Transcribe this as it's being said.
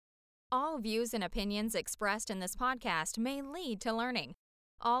All views and opinions expressed in this podcast may lead to learning.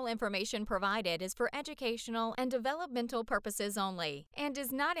 All information provided is for educational and developmental purposes only and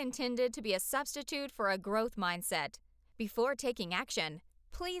is not intended to be a substitute for a growth mindset. Before taking action,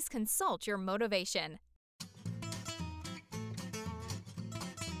 please consult your motivation.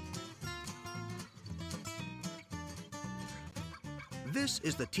 This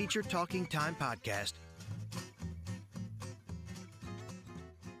is the Teacher Talking Time podcast.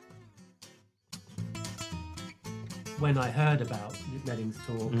 When I heard about Luke Redding's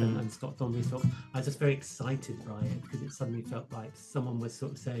talk and Scott Thornbury's talk, I was just very excited by it because it suddenly felt like someone was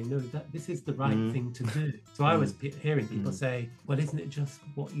sort of saying, no, this is the right thing to do. So I was hearing people say, well, isn't it just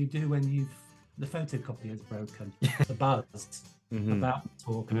what you do when the photocopier is broken? The buzz about the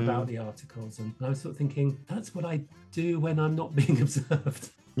talk and about the articles. And I was sort of thinking, that's what I do when I'm not being observed.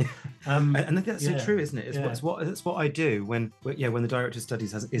 And I think that's so true, isn't it? It's what I do when the director of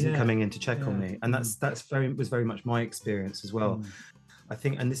studies isn't coming in to check on me, and was very much my experience as well. I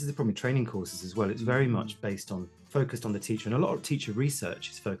think, and this is the problem with training courses as well. It's very much focused on the teacher, and a lot of teacher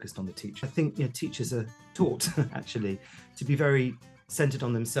research is focused on the teacher. I think teachers are taught actually to be very centered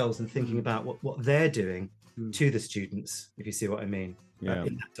on themselves and thinking about what they're doing to the students, if you see what I mean. In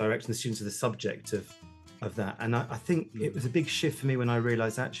that direction, the students are the subject of that. And I think it was a big shift for me when I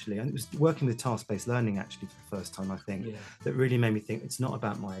realized actually, and it was working with task-based learning actually for the first time, I think, that really made me think it's not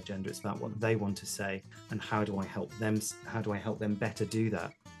about my agenda, it's about what they want to say and how do I help them better do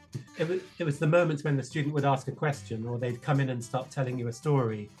that. It was the moments when the student would ask a question or they'd come in and start telling you a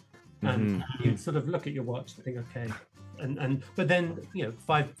story and you'd sort of look at your watch and think, okay, but then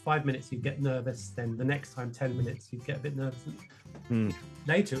 5 minutes you'd get nervous, then the next time 10 minutes you'd get a bit nervous, and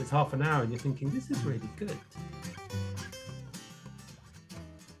later it was half an hour and you're thinking, this is really good.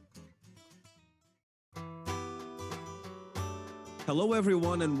 Hello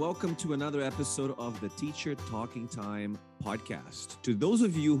everyone, and welcome to another episode of the Teacher Talking Time podcast. To those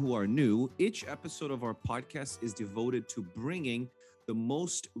of you who are new, each episode of our podcast is devoted to bringing the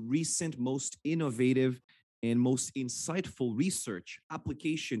most recent, most innovative, and most insightful research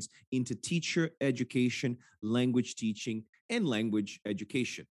applications into teacher education, language teaching, and language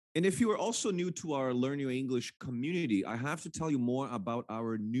education. And if you are also new to our Learn Your English community, I have to tell you more about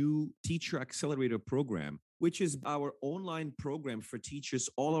our new Teacher Accelerator program, which is our online program for teachers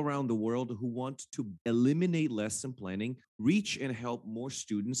all around the world who want to eliminate lesson planning, reach and help more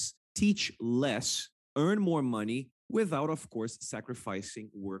students, teach less, earn more money, without, of course,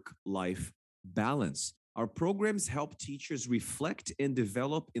 sacrificing work-life balance. Our programs help teachers reflect and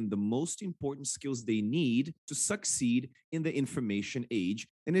develop in the most important skills they need to succeed in the information age.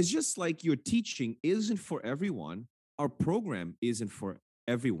 And it's just like your teaching isn't for everyone, our program isn't for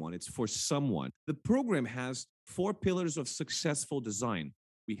everyone, it's for someone. The program has 4 pillars of successful design.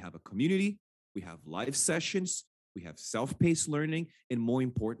 We have a community, we have live sessions, we have self-paced learning, and more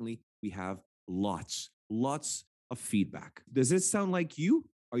importantly, we have lots of feedback. Does it sound like you?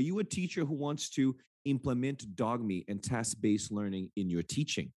 Are you a teacher who wants to implement dogme and task-based learning in your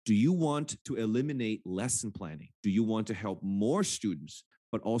teaching? Do you want to eliminate lesson planning? Do you want to help more students,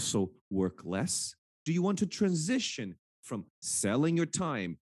 but also work less? Do you want to transition from selling your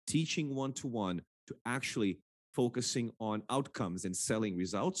time, teaching one-to-one, to actually focusing on outcomes and selling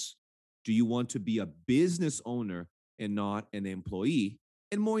results? Do you want to be a business owner and not an employee?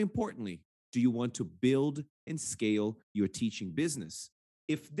 And more importantly, do you want to build and scale your teaching business?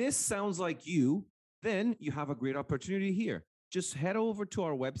 If this sounds like you, then you have a great opportunity here. Just head over to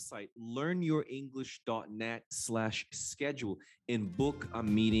our website, learnyourenglish.net/schedule, and book a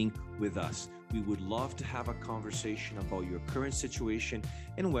meeting with us. We would love to have a conversation about your current situation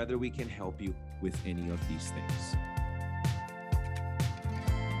and whether we can help you with any of these things.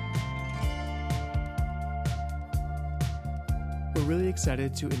 We're really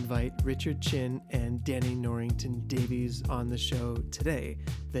excited to invite Richard Chin and Danny Norrington Davies on the show today.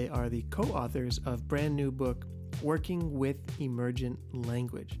 They are the co-authors of brand new book, Working with Emergent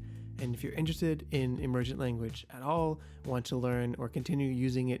Language. And if you're interested in emergent language at all, want to learn or continue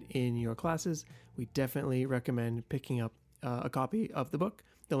using it in your classes, we definitely recommend picking up a copy of the book.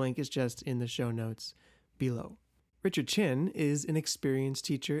 The link is just in the show notes below. Richard Chin is an experienced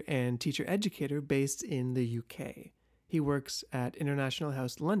teacher and teacher educator based in the UK. He works at International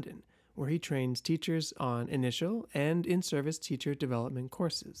House London, where he trains teachers on initial and in-service teacher development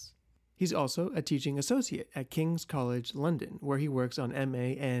courses. He's also a teaching associate at King's College London, where he works on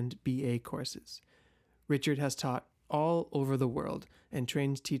MA and BA courses. Richard has taught all over the world and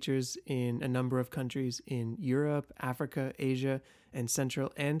trains teachers in a number of countries in Europe, Africa, Asia, and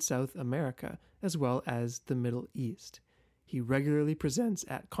Central and South America, as well as the Middle East. He regularly presents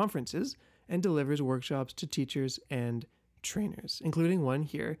at conferences and delivers workshops to teachers and trainers, including one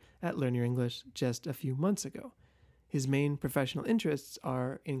here at Learn Your English just a few months ago. His main professional interests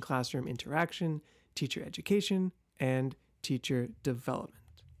are in classroom interaction, teacher education, and teacher development.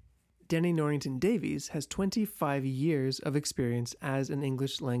 Danny Norrington Davies has 25 years of experience as an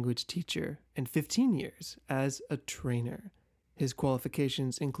English language teacher and 15 years as a trainer. His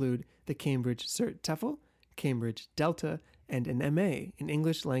qualifications include the Cambridge Cert TEFL, Cambridge Delta, and an MA in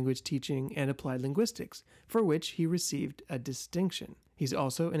English language teaching and applied linguistics, for which he received a distinction. He's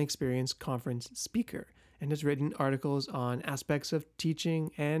also an experienced conference speaker and has written articles on aspects of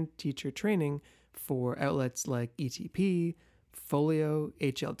teaching and teacher training for outlets like ETP, Folio,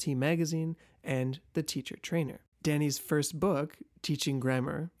 HLT Magazine, and The Teacher Trainer. Danny's first book, Teaching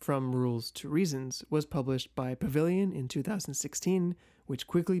Grammar From Rules to Reasons, was published by Pavilion in 2016, which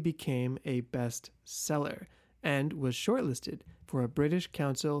quickly became a bestseller and was shortlisted for a British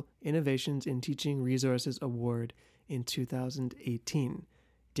Council Innovations in Teaching Resources Award in 2018.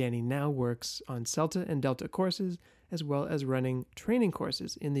 Danny now works on CELTA and Delta courses, as well as running training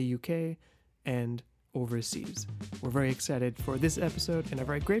courses in the UK and overseas. We're very excited for this episode and are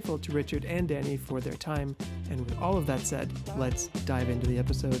very grateful to Richard and Danny for their time. And with all of that said, let's dive into the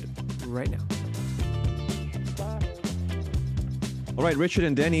episode right now. All right, Richard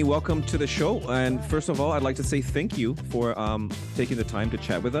and Danny, welcome to the show. And first of all, I'd like to say thank you for taking the time to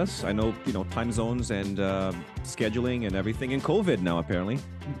chat with us. I know, time zones and scheduling and everything, and COVID now, apparently.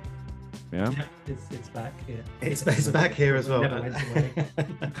 Yeah, it's back here. It's back here as well. Well,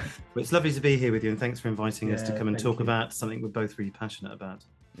 it's lovely to be here with you, and thanks for inviting us to come and talk about something we're both really passionate about.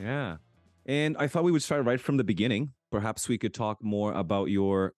 Yeah, and I thought we would start right from the beginning. Perhaps we could talk more about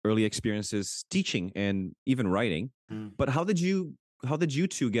your early experiences teaching and even writing. But how did you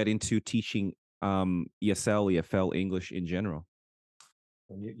two get into teaching ESL, EFL, English in general?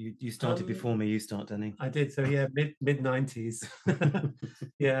 You started before me. You start, Danny. I did. So yeah, mid 90s.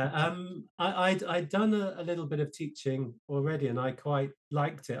 Yeah. I'd done a little bit of teaching already, and I quite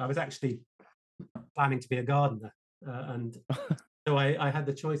liked it. I was actually planning to be a gardener, and so I had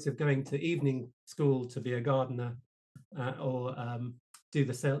the choice of going to evening school to be a gardener, or do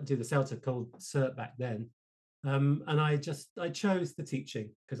the CELTA called CERT back then. And I chose the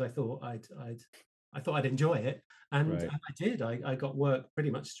teaching because I thought I'd enjoy it, and Right. I did. I got work pretty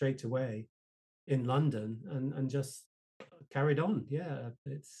much straight away in London, and just carried on. Yeah,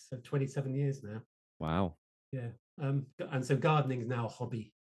 it's 27 years now. Wow. Yeah, and so gardening is now a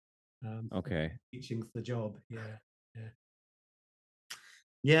hobby. Okay. Teaching's the job. Yeah.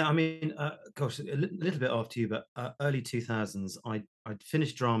 Yeah, I mean, gosh, a little bit after you, but early 2000s, I'd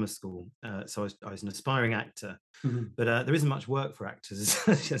finished drama school, so I was an aspiring actor, but there isn't much work for actors,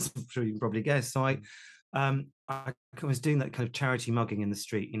 as I'm sure you can probably guess. So I was doing that kind of charity mugging in the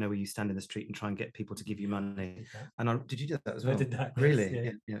street, where you stand in the street and try and get people to give you money. And did you do that as well? I did that. Really?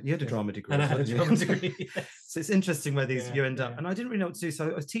 Yes, Yeah. You had a drama degree. And I had a didn't you? drama degree. Yes. So it's interesting where you end up. Yeah. And I didn't really know what to do. So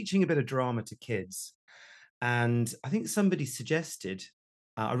I was teaching a bit of drama to kids. And I think somebody suggested,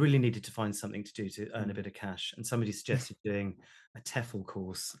 I really needed to find something to do to earn a bit of cash. And somebody suggested doing a TEFL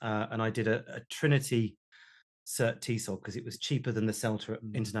course. And I did a Trinity Cert TESOL because it was cheaper than the CELTA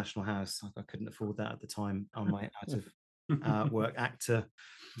International House. I couldn't afford that at the time on my out of work actor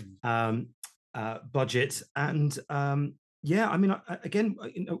budget. And yeah, I mean,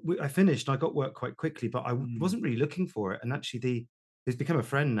 I finished. I got work quite quickly, but I wasn't really looking for it. And actually, it's become a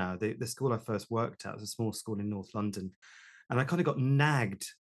friend now. The school I first worked at was a small school in North London. And I kind of got nagged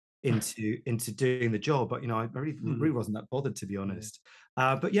into doing the job, but I really wasn't that bothered, to be honest.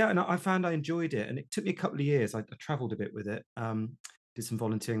 But yeah, and I found I enjoyed it, and it took me a couple of years. I traveled a bit with it, did some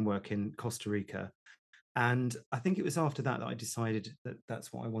volunteering work in Costa Rica, and I think it was after that I decided that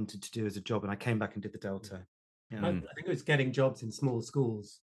that's what I wanted to do as a job, and I came back and did the Delta. I think it was getting jobs in small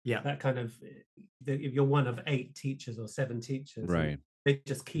schools. Yeah, that kind of, if you're one of 8 teachers or 7 teachers, right? They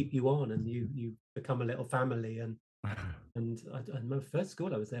just keep you on, and you become a little family. And my first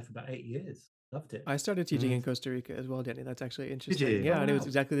school, I was there for about 8 years. Loved it. I started teaching in Costa Rica as well, Danny. That's actually interesting. Did you? Yeah, and it was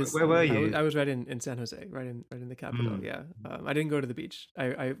exactly this. Where were you? I was right in San Jose, right in the capital. Yeah, I didn't go to the beach.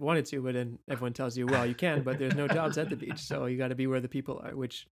 I wanted to, but then everyone tells you, well, you can, but there's no jobs at the beach, so you got to be where the people are,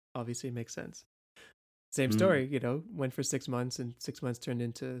 which obviously makes sense. Same story, went for 6 months, and 6 months turned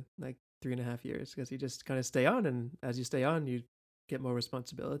into like 3.5 years because you just kind of stay on, and as you stay on, you get more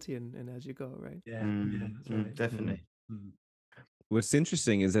responsibility, and as you go, right? Yeah, that's right. Definitely. What's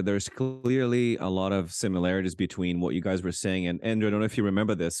interesting is that there's clearly a lot of similarities between what you guys were saying. And Andrew, I don't know if you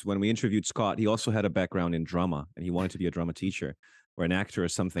remember this. When we interviewed Scott, he also had a background in drama, and he wanted to be a drama teacher or an actor or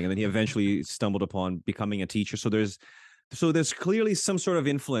something. And then he eventually stumbled upon becoming a teacher. So there's So there's clearly some sort of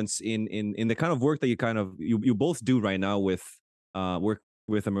influence in the kind of work that you both do right now with work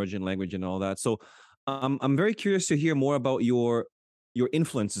with emergent language and all that. So I'm very curious to hear more about your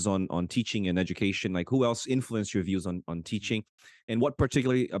influences on teaching and education. Like, who else influenced your views on teaching, and what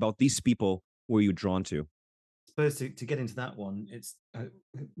particularly about these people were you drawn to? I suppose to get into that one, it's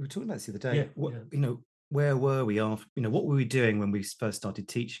we were talking about this the other day. Yeah, What yeah. where were we after? What were we doing when we first started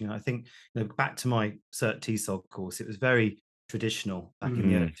teaching? I think back to my Cert TESOL course, it was very traditional back in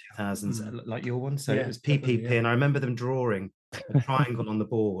the early 2000s, like your one. So Yeah, it was PPP, definitely, yeah. and I remember them drawing a triangle on the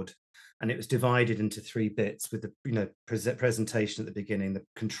board, and it was divided into 3 bits with the presentation at the beginning, the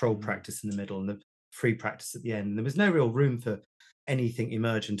control practice in the middle, and the free practice at the end. And there was no real room for anything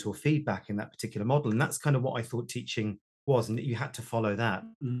emergent or feedback in that particular model, and that's kind of what I thought teaching was, and that you had to follow that.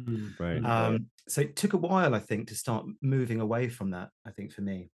 Right. So it took a while, I think, to start moving away from that, I think, for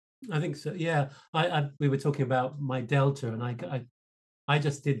me. I think so. Yeah, we were talking about my Delta, and I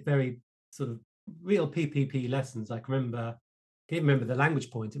just did very sort of real PPP lessons. I can remember the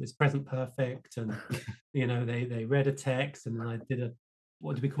language point. It was present perfect, and they read a text, and then I did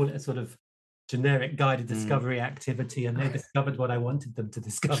what do we call it? A sort of generic guided discovery activity, and they discovered what I wanted them to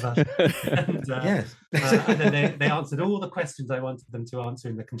discover. And then they answered all the questions I wanted them to answer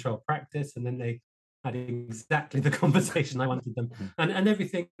in the control practice, and then they had exactly the conversation I wanted them, and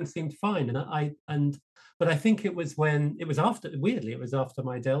everything seemed fine. But I think it was after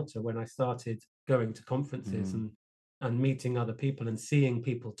my Delta, when I started going to conferences and meeting other people and seeing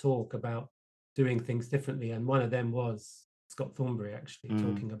people talk about doing things differently. And one of them was Scott Thornberry, actually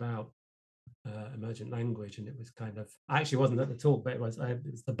talking about emergent language, and it was kind of, I actually wasn't at the talk, but it was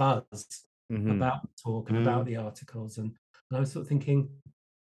the buzz about the talk and about the articles, and I was sort of thinking,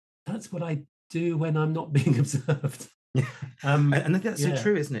 that's what I do when I'm not being observed. And I think that's so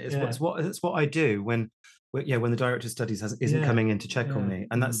true, isn't it? It's what I do when the director of studies isn't coming in to check on me,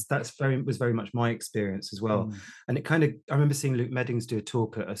 and was very much my experience as well. And it kind of, I remember seeing Luke Meddings do a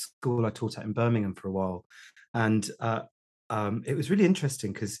talk at a school I taught at in Birmingham for a while, and it was really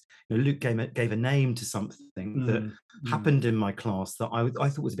interesting because Luke gave a name to something that happened in my class that I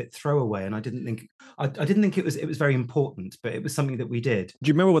thought was a bit throwaway, and I didn't think it was very important, but it was something that we did. Do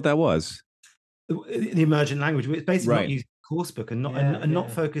you remember what that was? The emergent language. It's basically not using the course book and not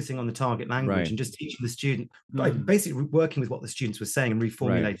focusing on the target language, and just teaching the student, basically working with what the students were saying and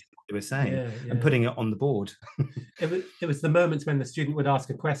reformulating what they were saying and putting it on the board. It was the moments when the student would ask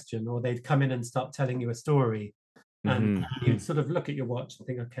a question, or they'd come in and start telling you a story, and you'd sort of look at your watch and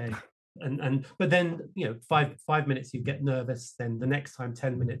think, okay, but then 5 minutes you'd get nervous, then the next time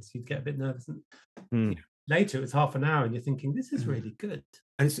 10 minutes you'd get a bit nervous, and later it was half an hour, and you're thinking, this is really good.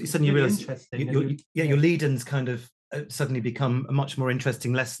 And suddenly you realize your lead-ins kind of suddenly become a much more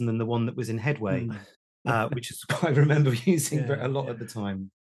interesting lesson than the one that was in Headway, which is what I remember using a lot at the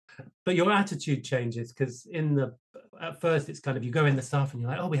time. But your attitude changes, because at first it's kind of, you go in the staff and you're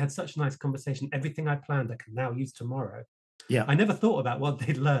like, oh, we had such a nice conversation. Everything I planned I can now use tomorrow. Yeah, I never thought about what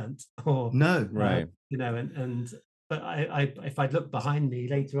they'd learned, or right. But if I'd looked behind me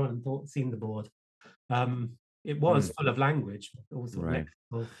later on and seen the board, it was full of language, all sort of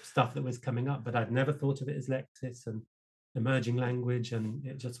lexical stuff that was coming up, but I'd never thought of it as Lexis and emerging language, and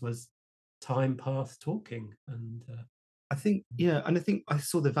it just was time passed talking. And I think I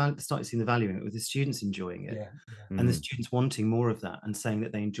started seeing the value in it with the students enjoying it, and the students wanting more of that and saying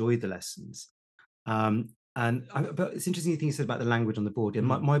that they enjoyed the lessons. But it's interesting thing you said about the language on the board. Yeah,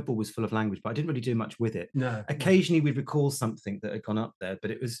 my board was full of language, but I didn't really do much with it. No. Occasionally we'd recall something that had gone up there, but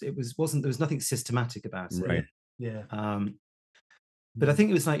there was nothing systematic about it. Right. Yeah. But I think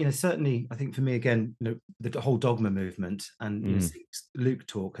it was like, certainly, I think for me again, the whole dogma movement and Luke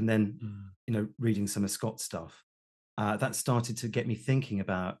talk, and then reading some of Scott's stuff, that started to get me thinking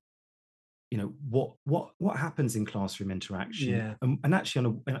about what happens in classroom interaction, and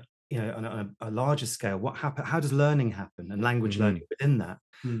actually on a larger scale, how does learning happen, and language learning within that.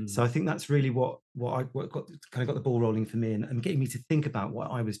 So I think that's really what got the ball rolling for me, and getting me to think about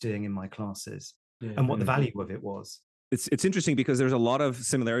what I was doing in my classes and what the value of it was. It's interesting because there's a lot of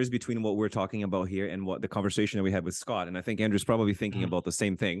similarities between what we're talking about here and what the conversation that we had with Scott. And I think Andrew's probably thinking about the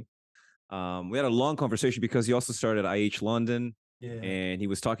same thing. We had a long conversation because he also started IH London, and he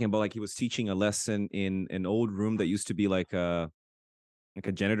was talking about, like, he was teaching a lesson in an old room that used to be like a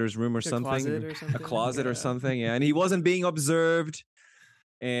janitor's room or something, a closet or something. Yeah. And he wasn't being observed.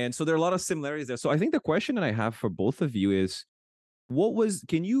 And so there are a lot of similarities there. So I think the question that I have for both of you is,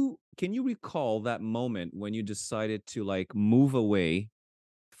 can you recall that moment when you decided to, like, move away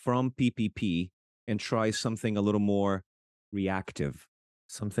from PPP and try something a little more reactive,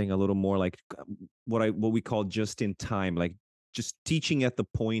 something a little more like what we call just in time, like just teaching at the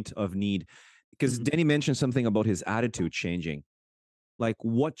point of need. Because Danny mentioned something about his attitude changing. Like,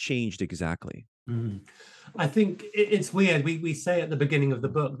 what changed exactly? I think it's weird. We say at the beginning of the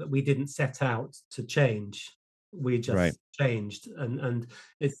book that we didn't set out to change. We just changed. And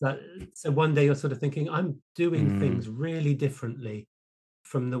it's that, so one day you're sort of thinking, I'm doing things really differently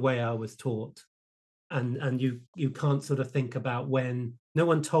from the way I was taught. And you can't sort of think about when no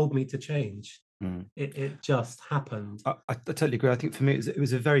one told me to change. It just happened. I totally agree. I think for me, it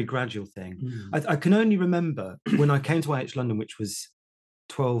was a very gradual thing. I can only remember when I came to IH London, which was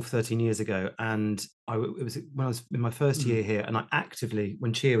 12, 13 years ago. And it was when I was in my first year here, and I actively,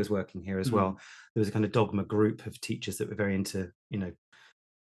 when Chia was working here as well, there was a kind of dogma group of teachers that were very into,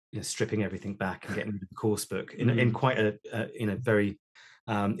 stripping everything back and getting rid of the course book in quite a very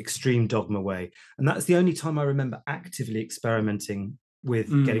extreme dogma way. And that's the only time I remember actively experimenting with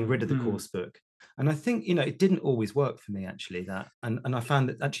getting rid of the course book. And I think, it didn't always work for me, actually, that. And I found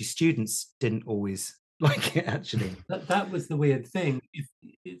that actually students didn't always like it, actually. That was the weird thing. If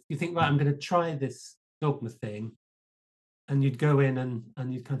you think, right, I'm going to try this dogma thing, and you'd go in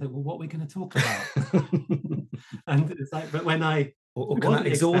and you'd kind of think, well, what are we going to talk about? And it's like, but when I or come out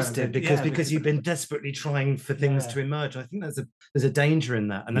exhausted because you've been desperately trying for things to emerge. I think there's a danger in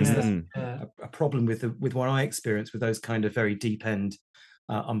that, and that's a problem with what I experience with those kind of very deep end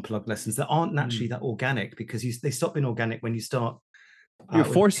unplugged lessons that aren't naturally that organic, because they stop being organic when you start. You're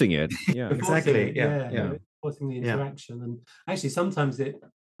forcing it. Yeah, exactly. Forcing the interaction. And actually, sometimes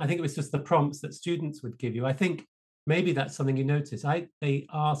I think it was just the prompts that students would give you. I think maybe that's something you notice. They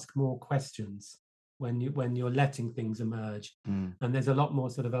ask more questions when you're letting things emerge, and there's a lot more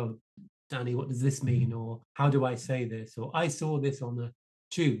sort of, oh, Danny, what does this mean? Or how do I say this? Or I saw this on the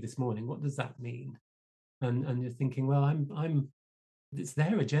tube this morning. What does that mean? And you're thinking, well, it's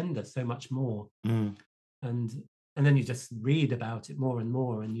their agenda so much more. And then you just read about it more and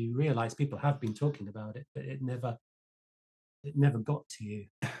more, and you realize people have been talking about it, but it never got to you.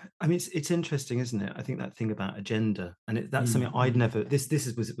 I mean, it's interesting, isn't it? I think that thing about agenda, and that's something I'd never. This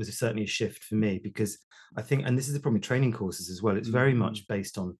was certainly a shift for me, because I think, and this is the problem with training courses as well. It's very much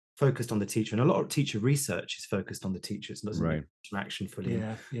focused on the teacher, and a lot of teacher research is focused on the teacher. It's not interaction fully,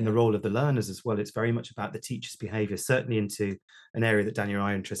 and the role of the learners as well. It's very much about the teacher's behaviour, certainly into an area that Daniel and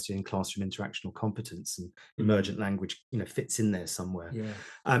I are interested in, classroom interactional competence, and emergent language, fits in there somewhere.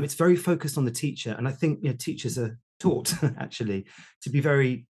 It's very focused on the teacher, and I think teachers are taught actually to be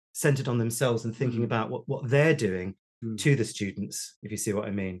very centered on themselves and thinking about what they're doing to the students, if you see what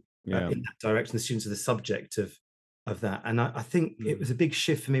I mean. In that direction, the students are the subject of that. And I think it was a big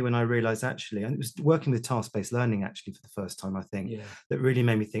shift for me when I realized, actually, and it was working with task-based learning actually for the first time, I think, that really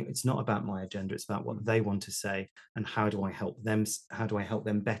made me think it's not about my agenda, it's about what they want to say, and how do I help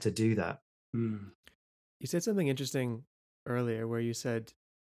them better do that. You said something interesting earlier where you said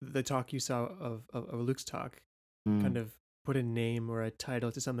the talk you saw of Luke's talk kind of put a name or a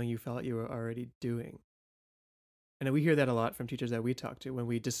title to something you felt you were already doing. And we hear that a lot from teachers that we talk to when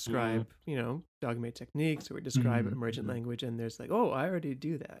we describe, dogmatic techniques, or we describe emergent language, and there's like, oh, I already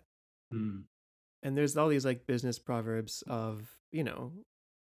do that. And there's all these like business proverbs of,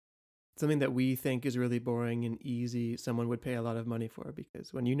 something that we think is really boring and easy, someone would pay a lot of money for,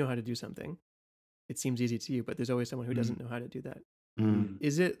 because when you know how to do something, it seems easy to you, but there's always someone who doesn't know how to do that.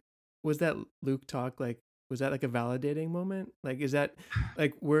 Was that Luke talk was that like a validating moment? Like, is that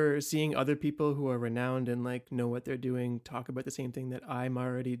like we're seeing other people who are renowned and like know what they're doing talk about the same thing that I'm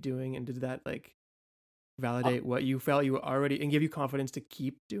already doing? And did that like validate what you felt you were already, and give you confidence to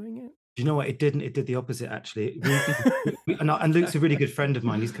keep doing it? Do you know what? It didn't. It did the opposite, actually. And Luke's a really good friend of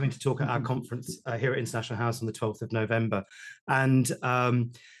mine. He's coming to talk at our conference here at International House on the 12th of November. And,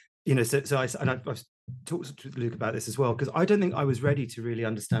 so I've talked to Luke about this as well, because I don't think I was ready to really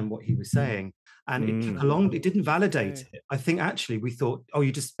understand what he was saying. And it didn't validate it. I think actually we thought, oh,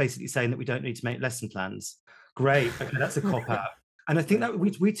 you're just basically saying that we don't need to make lesson plans. Great. Okay, that's a cop out. And I think that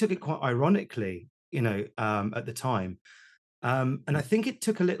we took it quite ironically, at the time. And I think it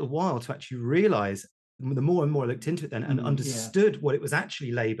took a little while to actually realize, the more and more I looked into it then and understood what it was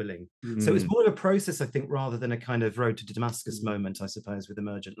actually labeling. So it was more of a process, I think, rather than a kind of road to Damascus moment, I suppose, with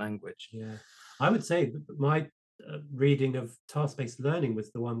emergent language. Yeah, I would say my reading of task-based learning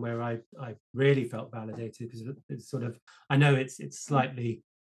was the one where I really felt validated, because it's sort of, I know it's slightly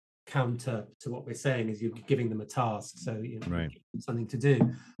counter to what we're saying, is you're giving them a task, so something to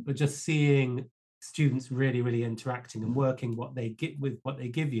do, but just seeing students really, really interacting and working what they get with what they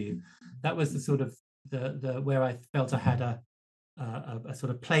give you, that was the sort of the where I felt I had a sort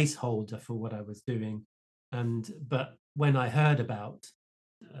of placeholder for what I was doing. But when I heard about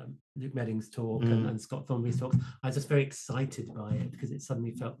Luke Medding's talk and Scott Thornbury's talk, I was just very excited by it because it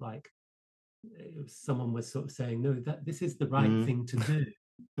suddenly felt like someone was sort of saying, no, that this is the right thing to do,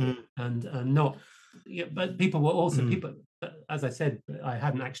 and not. Yeah, but people were also people. As I said, I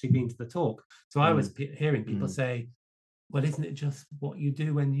hadn't actually been to the talk, so I was hearing people say, "Well, isn't it just what you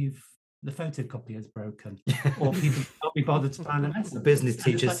do when the photocopier is broken, or people can't be bothered to plan a lesson?" The business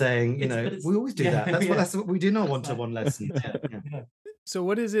teacher saying, we always do that. That's what we do not want to one lesson. So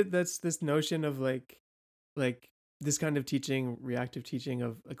what is it that's this notion of like this kind of teaching, reactive teaching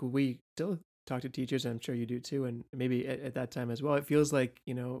of like, we still talk to teachers, and I'm sure you do too, and maybe at that time as well. It feels like,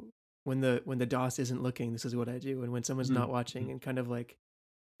 when the DOS isn't looking, this is what I do, and when someone's not watching, and kind of like,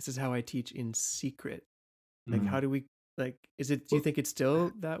 this is how I teach in secret. Like, how do we do you think it's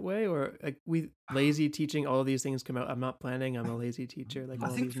still that way, or like we lazy teaching, all of these things come out, I'm not planning, I'm a lazy teacher, like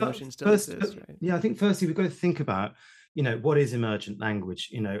all these notions still exist, right? Yeah, I think firstly we've got to think about, what is emergent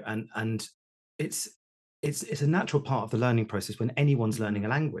language, and it's a natural part of the learning process when anyone's learning a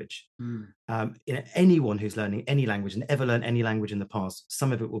language. Anyone who's learning any language and ever learned any language in the past,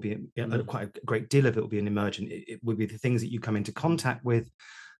 some of it will be, quite a great deal of it will be an emergent. It will be the things that you come into contact with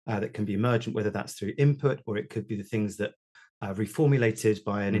that can be emergent, whether that's through input, or it could be the things that reformulated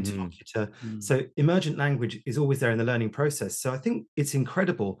by an interlocutor. So emergent language is always there in the learning process. So I think it's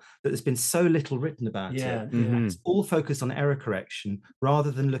incredible that there's been so little written about it. It's all focused on error correction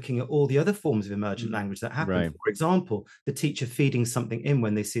rather than looking at all the other forms of emergent language that happen. Right. For example, the teacher feeding something in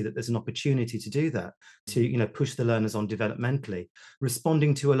when they see that there's an opportunity to do that, to push the learners on developmentally,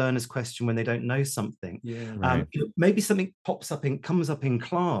 responding to a learner's question when they don't know something. Maybe something comes up in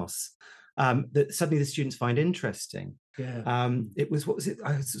class that suddenly the students find interesting. It was, what was it?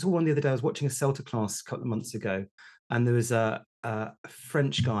 I saw one the other day. I was watching a CELTA class a couple of months ago, and there was a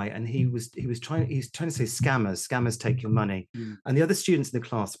French guy, and he's trying to say scammers take your money, and the other students in the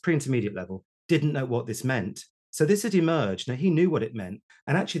class, pre-intermediate level, didn't know what this meant. So this had emerged. Now he knew what it meant,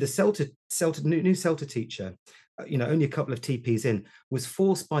 and actually the new CELTA teacher, only a couple of TPs in, was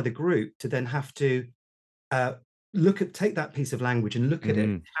forced by the group to then have to take that piece of language and look at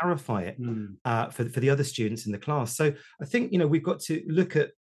it, clarify it for the other students in the class. So I think, we've got to look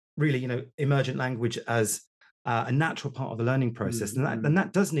at really, emergent language as a natural part of the learning process. And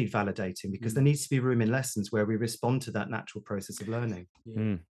that does need validating, because there needs to be room in lessons where we respond to that natural process of learning.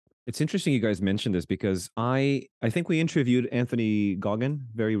 It's interesting you guys mentioned this, because I think we interviewed Anthony Goggin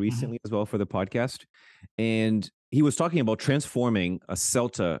very recently as well for the podcast. And he was talking about transforming a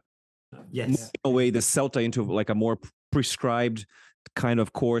CELTA away the CELTA into like a more prescribed kind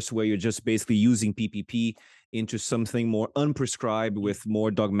of course where you're just basically using PPP into something more unprescribed with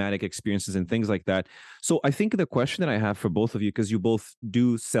more dogmatic experiences and things like that. So I think the question that I have for both of you, because you both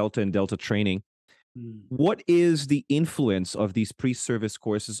do CELTA and Delta training, what is the influence of these pre-service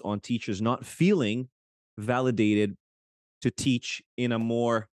courses on teachers not feeling validated to teach in a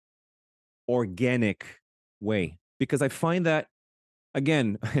more organic way? Because I find that,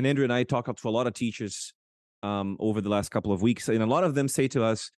 again, and Andrew and I talk up to a lot of teachers over the last couple of weeks, and a lot of them say to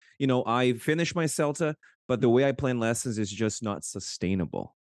us, I finished my CELTA, but the way I plan lessons is just not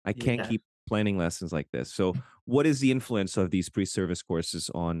sustainable. I can't keep planning lessons like this. So what is the influence of these pre-service courses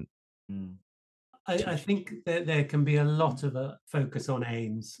on? I think that there can be a lot of a focus on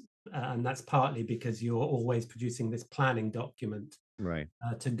aims, and that's partly because you're always producing this planning document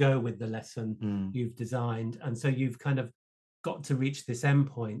to go with the lesson you've designed. And so you've kind of got to reach this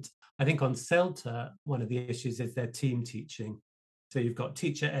endpoint. I think on CELTA, one of the issues is their team teaching. So you've got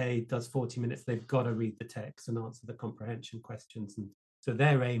teacher A does 40 minutes, they've got to read the text and answer the comprehension questions. And so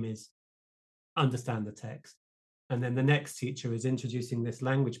their aim is understand the text. And then the next teacher is introducing this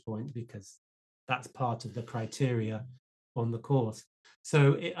language point, because that's part of the criteria on the course.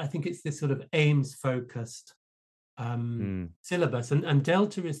 So I think it's this sort of aims focused syllabus, and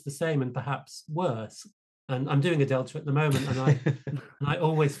Delta is the same and perhaps worse. And I'm doing a Delta at the moment, and I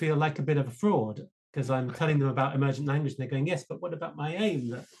always feel like a bit of a fraud, because I'm telling them about emergent language and they're going, yes, but what about my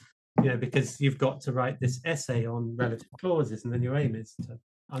aim? Because you've got to write this essay on relative clauses, and then your aim is to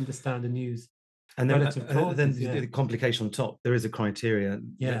understand and use. And then the complication on top, there is a criteria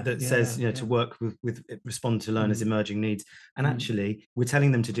that says, to work with respond to learners' emerging needs. And actually, we're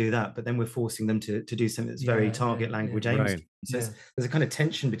telling them to do that, but then we're forcing them to do something that's very target language aims. So there's a kind of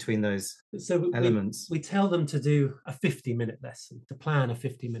tension between those elements. We tell them to do a 50-minute lesson, to plan a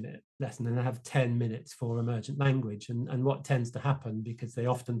 50-minute lesson, and have 10 minutes for emergent language. And what tends to happen, because they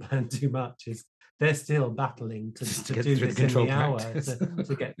often plan too much, is they're still battling to do this in the hour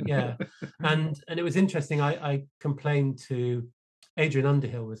to get and it was interesting. I complained to Adrian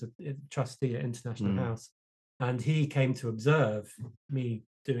Underhill, was a trustee at International House, and he came to observe me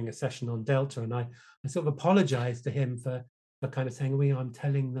doing a session on Delta, and I sort of apologized to him for kind of saying, well, I'm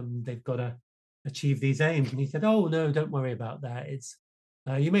telling them they've got to achieve these aims. And he said, oh, no, don't worry about that. It's,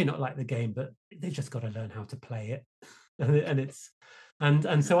 you may not like the game, but they've just got to learn how to play it.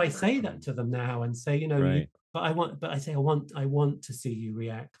 And so I say that to them now and say, I want to see you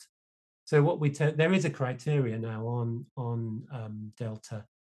react. So what there is a criteria now on Delta,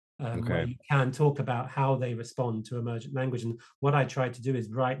 where you can talk about how they respond to emergent language. And what I try to do is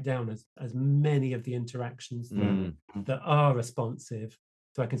write down as many of the interactions that are responsive.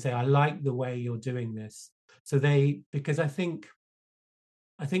 So I can say, I like the way you're doing this. So because I think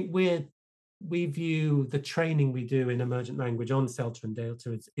we view the training we do in emergent language on CELTA and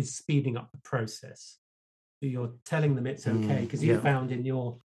Delta is speeding up the process. So you're telling them it's okay, because you found in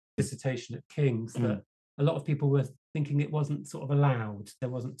your dissertation at King's that a lot of people were thinking it wasn't sort of allowed, there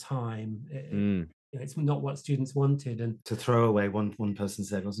wasn't time. It's not what students wanted, and to throw away, one person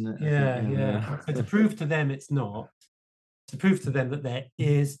said, wasn't it? Yeah. So to prove to them it's not, to prove to them that there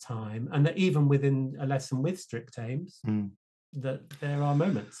is time, and that even within a lesson with strict aims, that there are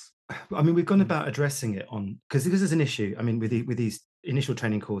moments. I mean, we've gone about addressing it because there's an issue. I mean, with these initial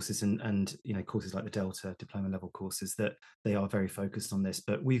training courses and courses like the Delta diploma level courses, that they are very focused on this.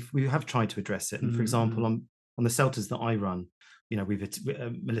 But we have tried to address it. And for example, on the CELTAs that I run, we've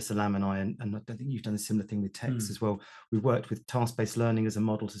Melissa Lamb and I, and I don't think you've done a similar thing with TEX as well. We've worked with task-based learning as a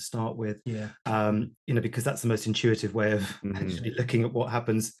model to start with, because that's the most intuitive way of actually looking at what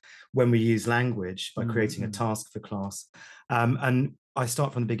happens when we use language by creating a task for class. And I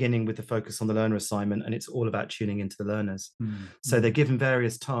start from the beginning with the focus on the learner assignment, and it's all about tuning into the learners. So they're given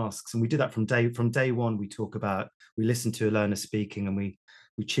various tasks, and we do that from day one. We listen to a learner speaking, and we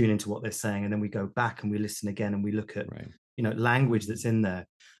tune into what they're saying, and then we go back and we listen again, and we look at language that's in there.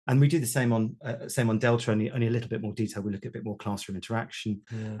 And we do the same on Delta, only a little bit more detail. We look at a bit more classroom interaction.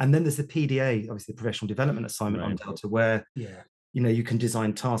 And then there's the PDA, obviously the professional development assignment on Delta, where you can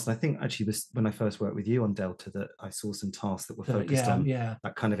design tasks. And I think actually was when I first worked with you on Delta that I saw some tasks that were focused on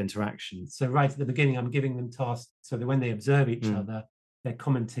that kind of interaction. So right at the beginning, I'm giving them tasks so that when they observe each other, they're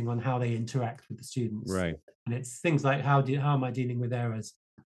commenting on how they interact with the students. Right. And it's things like, how am I dealing with errors?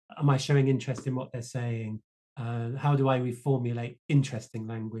 Am I showing interest in what they're saying? How do I reformulate interesting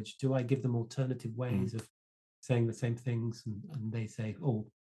language? Do I give them alternative ways of saying the same things? And they say, oh,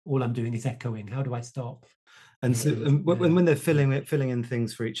 all I'm doing is echoing. How do I stop? And so when they're filling in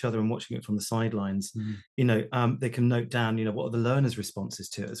things for each other and watching it from the sidelines, they can note down, what are the learners' responses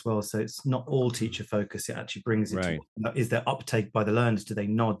to it as well. So it's not all teacher focus. It actually brings it to, is there uptake by the learners? Do they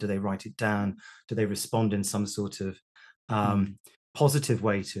nod? Do they write it down? Do they respond in some sort of positive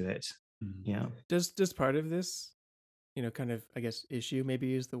way to it? Yeah. Does part of this, kind of, I guess, issue,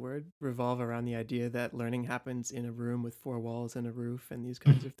 maybe is the word, revolve around the idea that learning happens in a room with four walls and a roof and these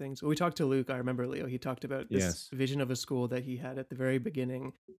kinds of things? When we talked to Luke, I remember, Leo, he talked about this vision of a school that he had at the very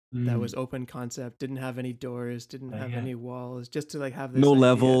beginning that was open concept, didn't have any doors, didn't have any walls, just to have this no idea.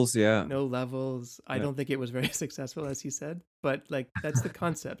 levels. No levels. I don't think it was very successful, as he said, but that's the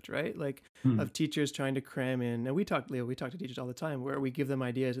concept, right? Of teachers trying to cram in. And we talk to teachers all the time where we give them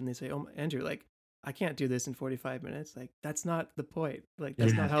ideas and they say, oh, Andrew, I can't do this in 45 minutes. That's not the point.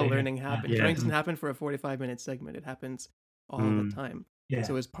 That's not how learning happens. Learning doesn't happen for a 45-minute segment. It happens all the time.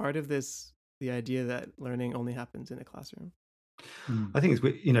 So as part of this, the idea that learning only happens in a classroom. I think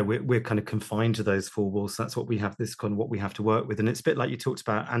we're kind of confined to those four walls. That's what we have, this kind of what we have to work with. And it's a bit like you talked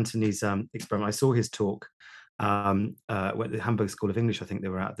about Anthony's experiment. I saw his talk at the Hamburg School of English, I think they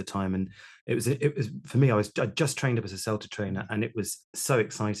were at the time, and it was for me, I just trained up as a CELTA trainer, and it was so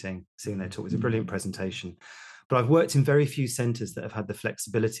exciting seeing their talk. It was a brilliant presentation. But I've worked in very few centres that have had the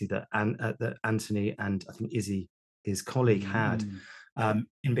flexibility that Anthony and I think Izzy, his colleague, had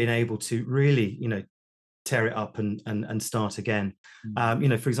in being able to really tear it up and start again.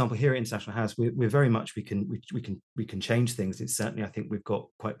 For example, here at International House, we're very much we can change things. It's certainly, I think we've got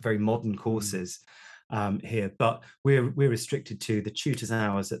quite very modern courses here, but we're restricted to the tutors'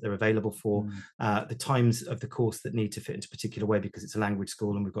 hours that they're available for, the times of the course that need to fit into a particular way because it's a language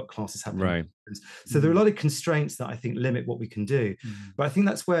school and we've got classes happening. Right. So there are a lot of constraints that I think limit what we can do. But I think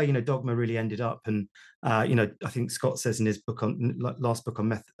that's where Dogma really ended up. And I think Scott says in his book last book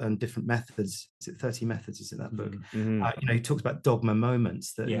on different methods. Is it 30 methods? Is it that book? He talks about dogma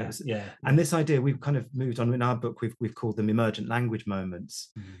moments. And this idea we've kind of moved on in our book. We've called them emergent language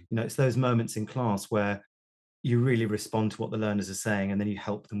moments. It's those moments in class where you really respond to what the learners are saying, and then you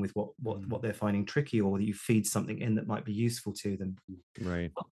help them with what they're finding tricky, or that you feed something in that might be useful to them.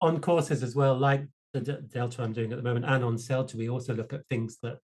 Right. On courses as well, like the Delta I'm doing at the moment, and on CELTA, we also look at things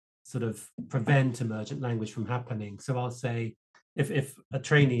that sort of prevent emergent language from happening. So I'll say, if a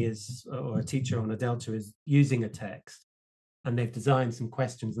trainee is, or a teacher on a Delta is using a text and they've designed some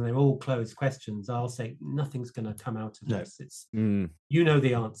questions and they're all closed questions, I'll say nothing's going to come out of this. It's you know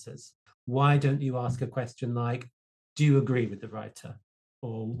the answers. Why don't you ask a question like, do you agree with the writer?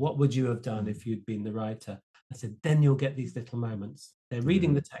 Or what would you have done if you'd been the writer? I said, then you'll get these little moments. They're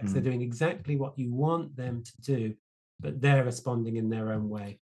reading the text, they're doing exactly what you want them to do, but they're responding in their own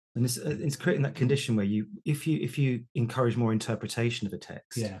way. And it's creating that condition where if you encourage more interpretation of a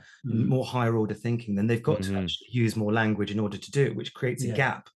text, more higher order thinking, then they've got to actually use more language in order to do it, which creates a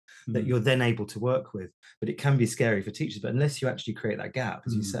gap that you're then able to work with. But it can be scary for teachers. But unless you actually create that gap,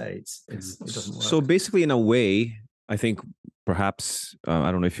 as you say, it doesn't work. So basically, in a way, I think perhaps,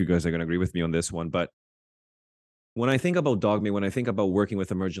 I don't know if you guys are going to agree with me on this one, but when I think about Dogme, when I think about working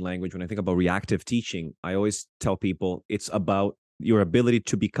with emergent language, when I think about reactive teaching, I always tell people it's about your ability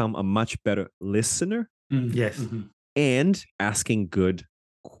to become a much better listener. Yes. And asking good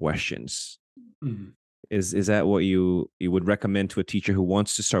questions. Is that what you would recommend to a teacher who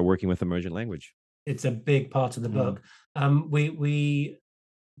wants to start working with emergent language? It's a big part of the book. We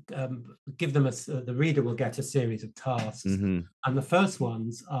give them the reader will get a series of tasks, and the first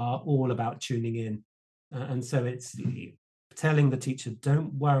ones are all about tuning in. And so it's telling the teacher,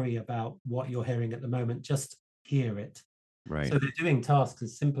 don't worry about what you're hearing at the moment, just hear it. Right. So they're doing tasks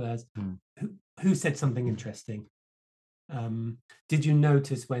as simple as who said something interesting? Did you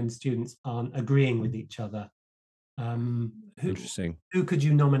notice when students aren't agreeing with each other? Interesting. Who could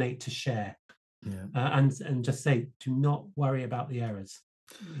you nominate to share? Yeah. And just say, do not worry about the errors.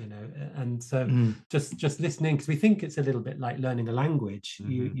 And so just listening, because we think it's a little bit like learning a language.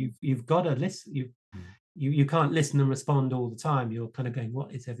 You've got to listen. You can't listen and respond all the time. You're kind of going,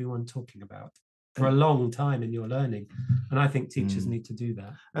 what is everyone talking about? For a long time in your learning. And I think teachers need to do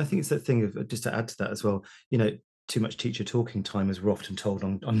that. I think it's that thing of, just to add to that as well, too much teacher talking time, as we're often told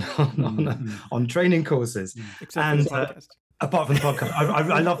on training courses. Except for the podcast. Apart from the podcast.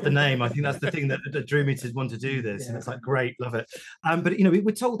 I love the name. I think that's the thing that drew me to want to do this. And it's like, great, love it. But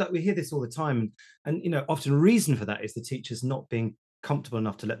we're told that, we hear this all the time. And often a reason for that is the teachers not being comfortable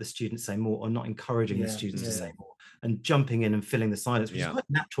enough to let the students say more, or not encouraging the students to say more, and jumping in and filling the silence, which is quite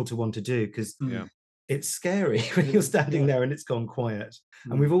natural to want to do, because it's scary when you're standing there and it's gone quiet.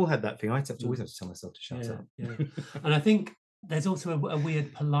 And we've all had that thing. I always have to tell myself to shut up. And I think there's also a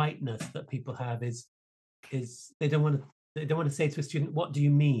weird politeness that people have is they don't want to say to a student, what do you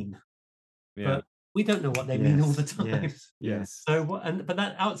mean? But we don't know what they mean all the time. Yes. So but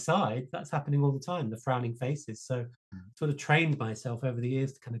that outside, that's happening all the time, the frowning faces. So sort of trained myself over the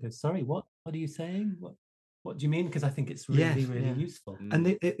years to kind of go, sorry, what are you saying? What do you mean? Because I think it's really useful. And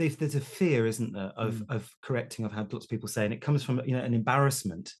there's a fear, isn't there, of correcting. I've had lots of people say, and it comes from an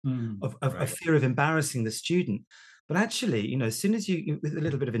embarrassment of a fear of embarrassing the student. But actually, as soon as you, with a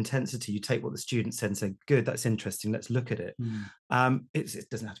little bit of intensity, you take what the student said and say, good, that's interesting, let's look at it. It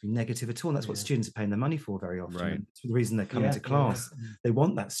doesn't have to be negative at all. And that's what students are paying their money for very often. Right. It's the reason they're coming to class. They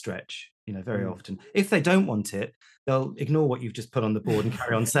want that stretch, very often. If they don't want it, they'll ignore what you've just put on the board and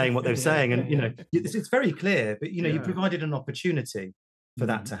carry on saying what they're saying. And, it's very clear, but, you provided an opportunity for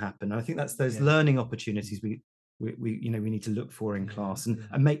that to happen. And I think that's those learning opportunities we need to look for in class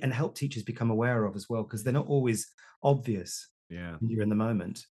and help teachers become aware of as well, because they're not always obvious when you're in the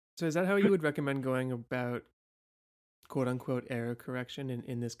moment. So is that how you would recommend going about quote unquote error correction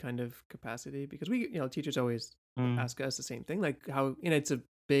in this kind of capacity? Because we, teachers always ask us the same thing, like how, it's a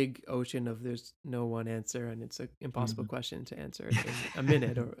big ocean of there's no one answer, and it's an impossible question to answer in a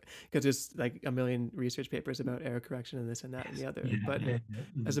minute, or because there's like a million research papers about error correction and this and that and the other. But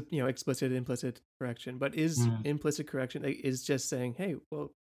as a explicit, implicit correction. But is implicit correction is just saying, hey,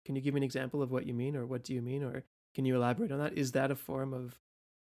 well, can you give me an example of what you mean, or what do you mean, or can you elaborate on that? Is that a form of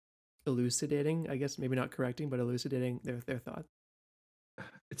elucidating? I guess maybe not correcting, but elucidating their thought.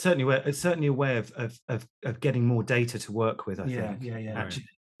 It's certainly a way of getting more data to work with. I think. Actually,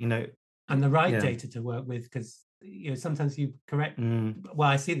 and the right data to work with, because sometimes you correct. Well,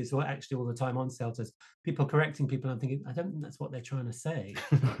 I see this actually all the time on CELTAs. People correcting people. I'm thinking, I don't think that's what they're trying to say.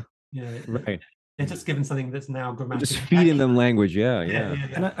 Right. They're just given something that's now grammatically just feeding them language.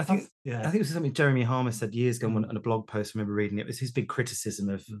 And I think this is something Jeremy Harmer said years ago on a blog post. I remember reading it. It was his big criticism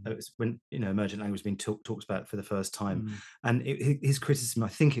of when emergent language was being talked about for the first time, and his criticism, I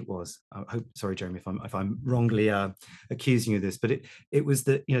think it was. I hope, sorry, Jeremy, if I'm wrongly accusing you of this, but it was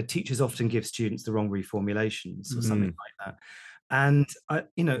that teachers often give students the wrong reformulations or something like that. And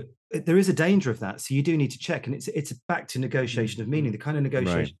there is a danger of that, so you do need to check. And it's back to negotiation of meaning, the kind of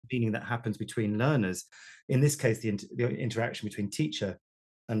negotiation of meaning that happens between learners. In this case, the interaction between teacher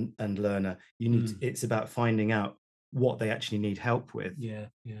and learner. It's about finding out what they actually need help with. Yeah.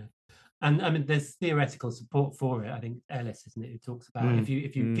 And I mean, there's theoretical support for it. I think Ellis, isn't it, who talks about if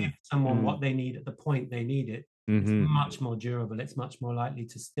you give someone what they need at the point they need it, it's much more durable. It's much more likely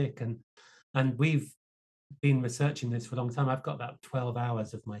to stick. And we've been researching this for a long time. I've got about 12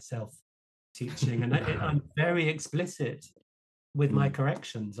 hours of myself teaching, and I'm very explicit with my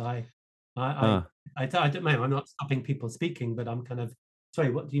corrections. I don't know. I'm not stopping people speaking, but I'm kind of, sorry,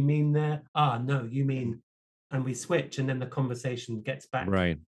 what do you mean there? No, you mean, and we switch, and then the conversation gets back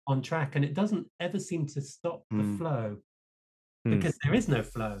on track, and it doesn't ever seem to stop the flow because there is no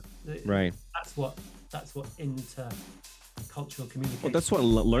flow. Right. That's what intercultural communication. Well, that's what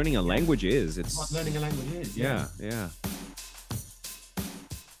learning a language is. It's what learning a language is. Yeah.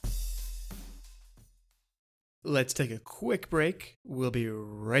 Let's take a quick break. We'll be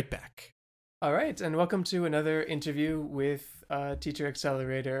right back. All right, and welcome to another interview with Teacher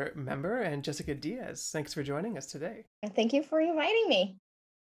Accelerator member and Jessica Diaz. Thanks for joining us today. Thank you for inviting me.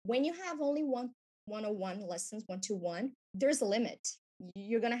 When you have only one-on-one lessons, 1-to-1, there's a limit.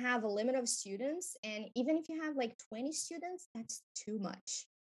 You're going to have a limit of students. And even if you have like 20 students, that's too much.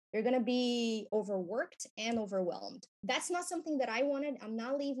 You're going to be overworked and overwhelmed. That's not something that I wanted. I'm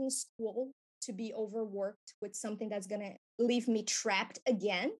not leaving school to be overworked with something that's going to leave me trapped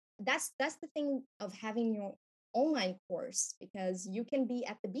again. That's the thing of having your online course, because you can be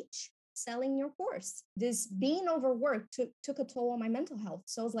at the beach selling your course. This being overworked took a toll on my mental health.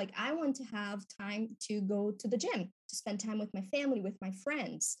 So I was like, I want to have time to go to the gym, to spend time with my family, with my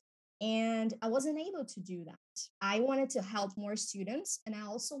friends. And I wasn't able to do that. I wanted to help more students, and I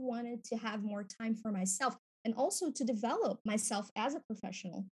also wanted to have more time for myself and also to develop myself as a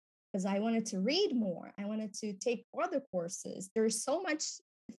professional, because I wanted to read more. I wanted to take other courses. There's so much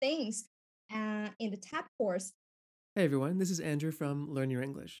things in the TAP course. Hey everyone, this is Andrew from Learn Your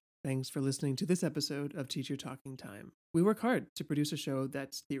English. Thanks for listening to this episode of Teacher Talking Time. We work hard to produce a show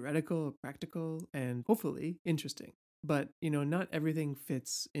that's theoretical, practical, and hopefully interesting. But, not everything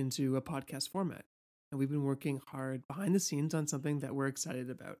fits into a podcast format. And we've been working hard behind the scenes on something that we're excited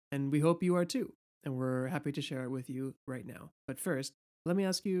about. And we hope you are too. And we're happy to share it with you right now. But first, let me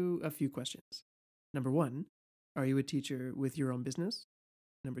ask you a few questions. Number 1, are you a teacher with your own business?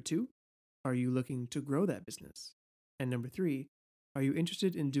 Number 2, are you looking to grow that business? And number 3, are you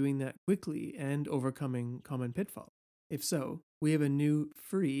interested in doing that quickly and overcoming common pitfalls? If so, we have a new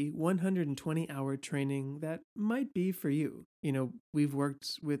free 120-hour training that might be for you. We've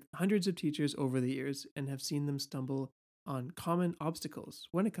worked with hundreds of teachers over the years and have seen them stumble on common obstacles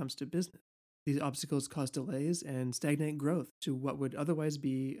when it comes to business. These obstacles cause delays and stagnate growth to what would otherwise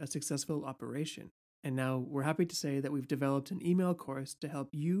be a successful operation. And now we're happy to say that we've developed an email course to help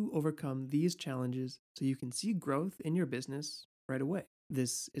you overcome these challenges so you can see growth in your business right away.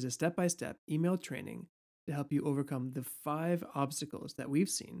 This is a step-by-step email training to help you overcome the 5 obstacles that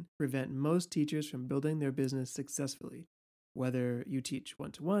we've seen prevent most teachers from building their business successfully, whether you teach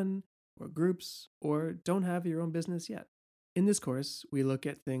one-to-one or groups or don't have your own business yet. In this course, we look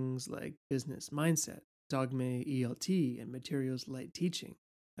at things like business mindset, Dogme ELT and materials light teaching,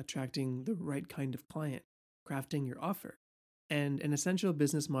 attracting the right kind of client, crafting your offer, and an essential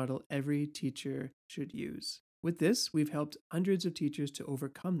business model every teacher should use. With this, we've helped hundreds of teachers to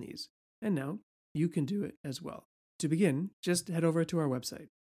overcome these, and now you can do it as well. To begin, just head over to our website,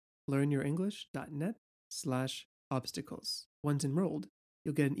 learnyourenglish.net/obstacles. Once enrolled,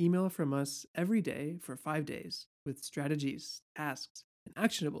 you'll get an email from us every day for 5 days with strategies, tasks, and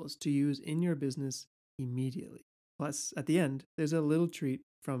actionables to use in your business immediately. Plus, at the end, there's a little treat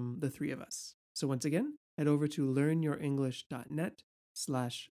from the 3 of us. So once again, head over to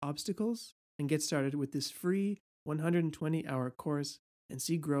learnyourenglish.net/obstacles and get started with this free 120-hour course and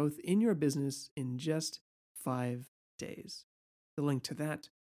see growth in your business in just 5 days. The link to that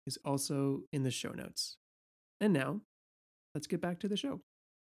is also in the show notes. And now, let's get back to the show.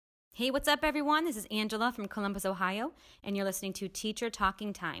 Hey, what's up, everyone? This is Angela from Columbus, Ohio, and you're listening to Teacher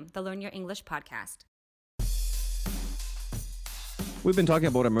Talking Time, the Learn Your English podcast. We've been talking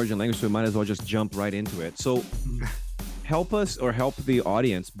about emergent language, so we might as well just jump right into it. So help us or help the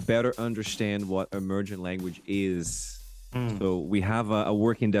audience better understand what emergent language is. So we have a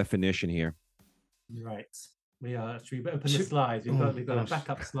working definition here. Right. We are. Should we open the slides? We've got a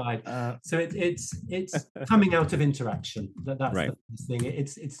backup slide. So it's coming out of interaction. That's right. The first thing.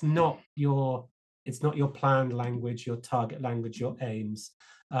 It's not your planned language, your target language, your aims.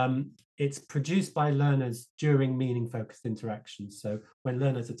 It's produced by learners during meaning-focused interactions. So when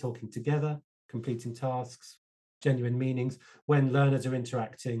learners are talking together, completing tasks, genuine meanings, when learners are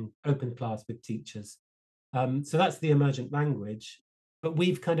interacting open class with teachers. So that's the emergent language. But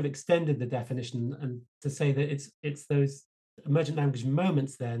we've kind of extended the definition and to say that it's those emergent language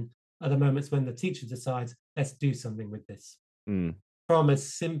moments then are the moments when the teacher decides, let's do something with this. From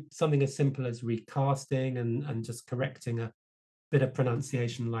something as simple as recasting and just correcting a bit of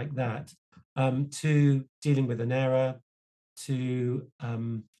pronunciation like that, to dealing with an error, to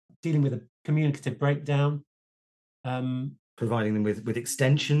dealing with a communicative breakdown. Providing them with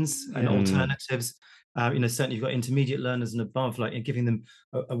extensions and alternatives. Certainly you've got intermediate learners and above, like giving them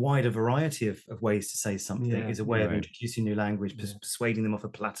a wider variety of ways to say something is a way of introducing new language, persuading them off a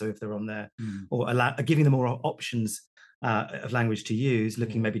plateau if they're on there, or giving them more options of language to use,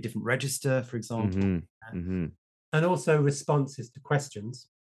 looking maybe different register, for example. And also responses to questions.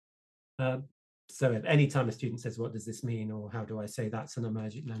 So if any time a student says, what does this mean? Or how do I say that's an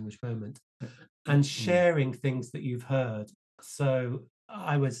emergent language moment? And sharing things that you've heard. So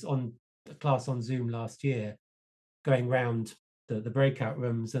I was on a class on Zoom last year, going round the breakout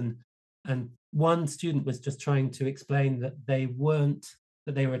rooms, and one student was just trying to explain that they were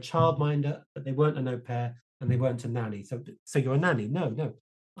a childminder, but they weren't an au pair, and they weren't a nanny. So you're a nanny? No,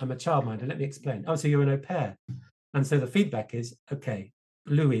 I'm a childminder. Let me explain. Oh, so you're an au pair. And so the feedback is, okay,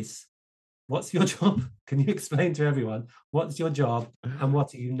 Louis, what's your job? Can you explain to everyone what's your job and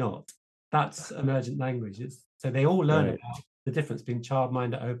what are you not? That's emergent language. So they all learn about the difference between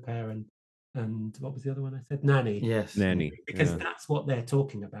childminder, au pair, and what was the other one I said? Nanny. Yes, nanny. Because that's what they're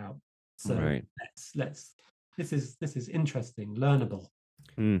talking about. So let's. This is interesting, learnable.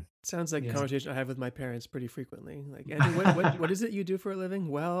 Sounds like a conversation I have with my parents pretty frequently. Like, Andy, what is it you do for a living?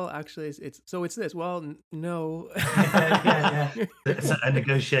 Well, actually, it's this. Well, no. It's a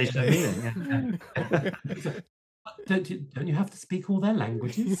negotiation. Don't you have to speak all their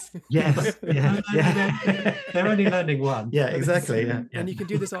languages? Yes. They're only learning one. Yeah, exactly. Yeah. And you can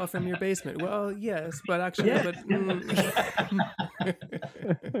do this all from your basement. Well, yes, but actually,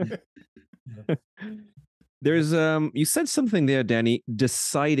 There's you said something there, Danny,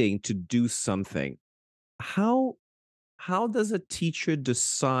 deciding to do something. How does a teacher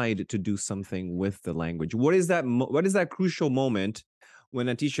decide to do something with the language? What is that crucial moment when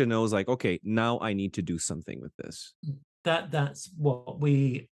a teacher knows, like, okay, now I need to do something with this? That's what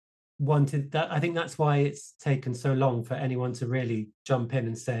we wanted. I think that's why it's taken so long for anyone to really jump in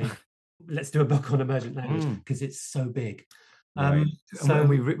and say, let's do a book on emergent language, because it's so big. So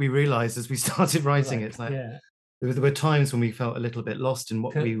we realized as we started writing it's like there were times when we felt a little bit lost in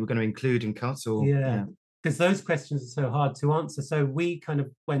what we were going to include and cut, or because those questions are so hard to answer. So we kind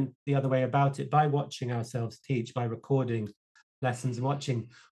of went the other way about it by watching ourselves teach, by recording lessons and watching.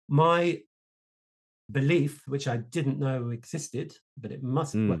 My belief, which I didn't know existed, but it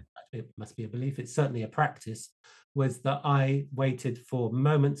must be a belief, it's certainly a practice, was that I waited for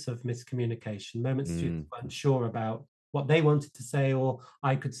moments of miscommunication, moments students weren't sure about what they wanted to say, or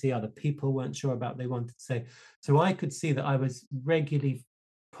I could see other people weren't sure about what they wanted to say. So I could see that I was regularly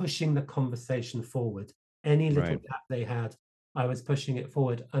pushing the conversation forward. Any little gap they had, I was pushing it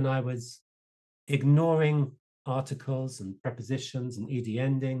forward, and I was ignoring articles and prepositions and ed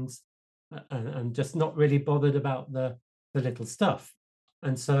endings, and just not really bothered about the little stuff.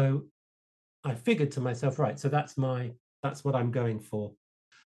 And so I figured to myself, right, so that's what I'm going for.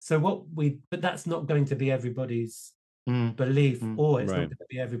 So but that's not going to be everybody's belief, or it's not going to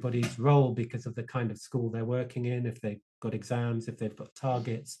be everybody's role because of the kind of school they're working in, if they've got exams, if they've got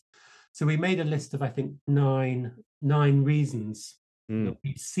targets. So we made a list of, I think, nine reasons that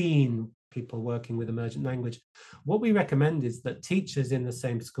we've seen people working with emergent language. What we recommend is that teachers in the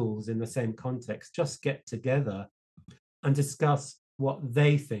same schools, in the same context, just get together and discuss what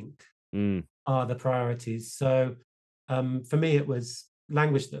they think are the priorities. So for me, it was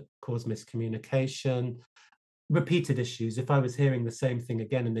language that caused miscommunication, repeated issues. If I was hearing the same thing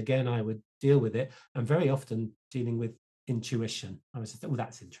again and again, I would deal with it. And very often dealing with intuition. I was just,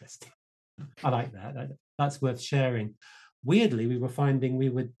 that's interesting. I like that. That's worth sharing. Weirdly, we were finding we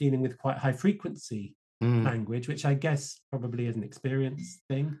were dealing with quite high frequency language, which I guess probably is an experience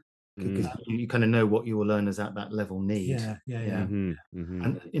thing. Because you kind of know what your learners at that level need. And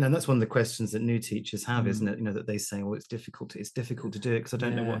that's one of the questions that new teachers have, isn't it? That they say, well, it's difficult to do it because I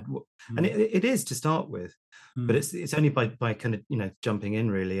don't know what and it is to start with, but it's only by kind of jumping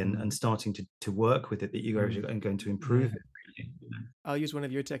in really and starting to work with it that you guys are going to improve it. Really. I'll use one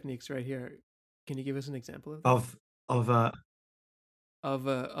of your techniques right here. Can you give us an example of a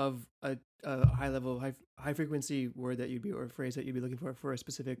high level, high frequency word that you'd be, or phrase that you'd be looking for a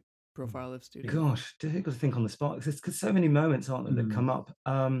specific profile of student? Gosh, difficult to think on the spot because so many moments, aren't there, that come up.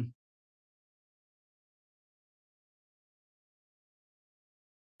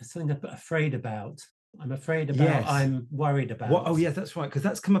 Something I'm afraid about. I'm afraid about, Yes. I'm worried about. What? Oh, yeah, that's right. Because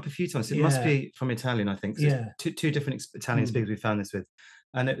that's come up a few times. It must be from Italian, I think. So two different Italian speakers we found this with.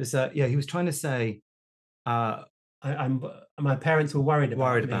 And it was, he was trying to say, my parents were worried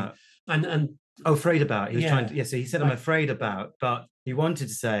about. And afraid about. He was trying to, so he said, I'm afraid about, but he wanted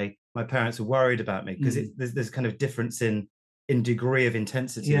to say, my parents are worried about me, because there's kind of difference in degree of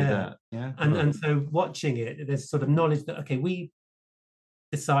intensity of that. Yeah. And so watching it, there's sort of knowledge that, okay, we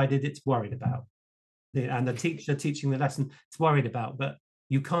decided it's worried about. And the teacher teaching the lesson, it's worried about, but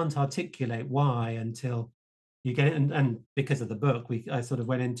you can't articulate why until you get it. And because of the book, I sort of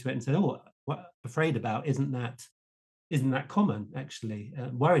went into it and said, oh, what afraid about isn't that common, actually.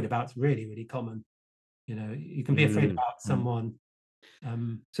 Worried about is really, really common. You know, you can be afraid about someone.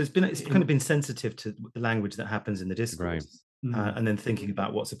 So it's kind of been sensitive to the language that happens in the discourse. Right. And then thinking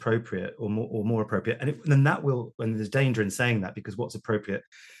about what's appropriate or more appropriate, and then that will, when there's danger in saying that, because what's appropriate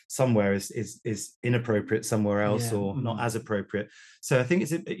somewhere is inappropriate somewhere else, or not as appropriate. So I think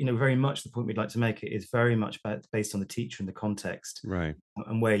it's very much the point we'd like to make. It is very much based on the teacher and the context, right,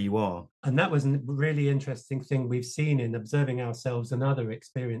 and where you are. And that was a really interesting thing we've seen in observing ourselves and other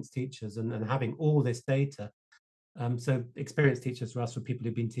experienced teachers, and having all this data. So experienced teachers for us were people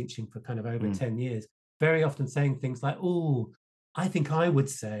who've been teaching for kind of over 10 years. Very often saying things like, oh, I think I would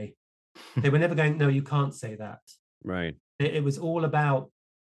say. They were never going, no, you can't say that. Right. It was all about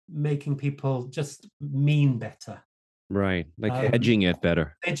making people just mean better. Right. Like hedging it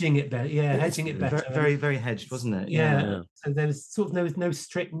better. Hedging it better. Yeah, hedging it better. Very, very hedged, wasn't it? Yeah. So there was no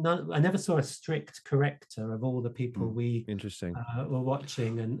strict, I never saw a strict corrector of all the people we were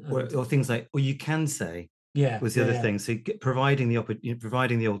watching. Or things like, well, you can say. Was the other thing. So providing the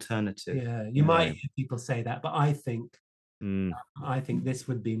alternative. Yeah, you might hear people say that, but I think this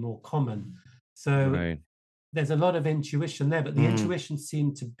would be more common. So there's a lot of intuition there, but the intuition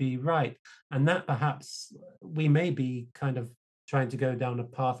seemed to be right, and that perhaps we may be kind of trying to go down a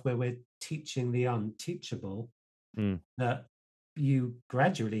path where we're teaching the unteachable. That you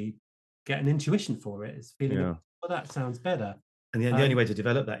gradually get an intuition for it. It's feeling, well, that sounds better. And the only way to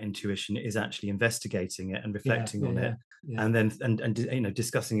develop that intuition is actually investigating it and reflecting on it, and then and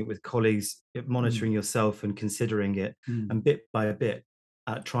discussing it with colleagues, monitoring yourself and considering it, and bit by bit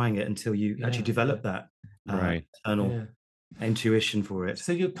trying it until you actually develop that internal intuition for it.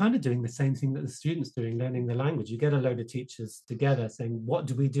 So you're kind of doing the same thing that the students doing, learning the language. You get a load of teachers together saying, what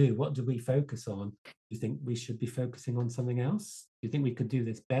do we do? What do we focus on? Do you think we should be focusing on something else? Do you think we could do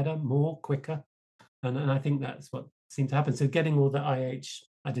this better, more, quicker? And I think that's what seemed to happen. So getting all the I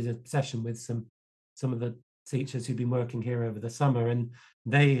did a session with some of the teachers who've been working here over the summer, and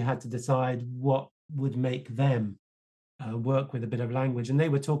they had to decide what would make them work with a bit of language. And they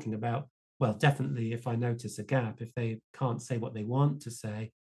were talking about, well, definitely if I notice a gap, if they can't say what they want to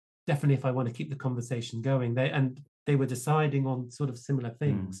say, definitely if I want to keep the conversation going, they were deciding on sort of similar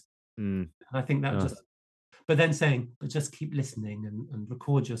things. And I think that but then saying, but just keep listening and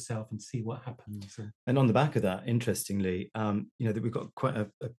record yourself and see what happens. And on the back of that, interestingly, that we've got quite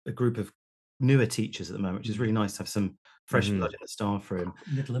a group of newer teachers at the moment, which is really nice to have some fresh blood in the staff room.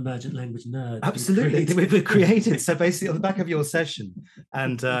 Little emergent language nerds. Absolutely, we've created. So basically, on the back of your session,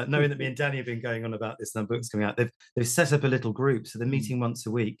 and knowing that me and Danny have been going on about this, and the book's coming out, they've set up a little group. So they're meeting once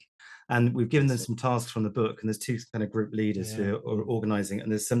a week. And we've given them some tasks from the book, and there's two kind of group leaders who are organising, and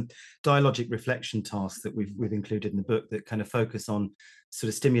there's some dialogic reflection tasks that we've included in the book that kind of focus on sort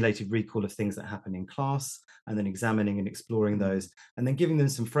of stimulated recall of things that happen in class, and then examining and exploring those, and then giving them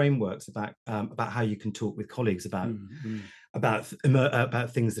some frameworks about how you can talk with colleagues about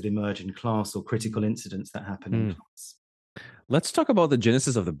things that emerge in class or critical incidents that happen in class. Let's talk about the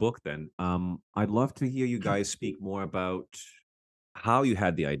genesis of the book then. I'd love to hear you guys speak more about how you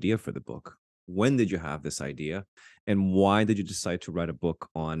had the idea for the book. When did you have this idea? And why did you decide to write a book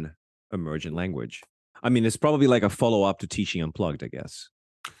on emergent language? I mean, it's probably like a follow-up to Teaching Unplugged, I guess.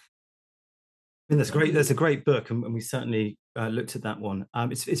 And that's great. That's a great book, and we certainly looked at that one.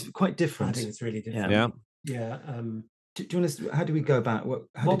 It's quite different. I think it's really different. Yeah. Do you want to? How do we go about?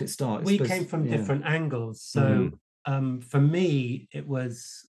 How did it start? We came from different angles. So for me, it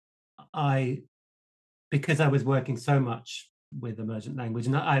was because I was working so much with emergent language,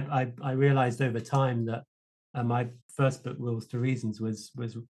 and I realized over time that my first book, Rules to Reasons, was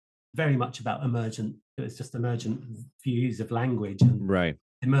very much about emergent. It was just emergent views of language and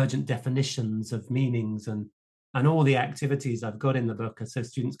emergent definitions of meanings, and all the activities I've got in the book are so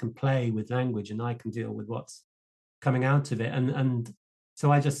students can play with language and I can deal with what's coming out of it. And so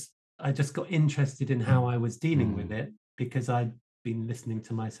I just got interested in how I was dealing with it, because I'd been listening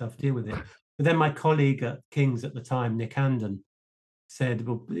to myself deal with it. But then my colleague at King's at the time, Nick Anden, said,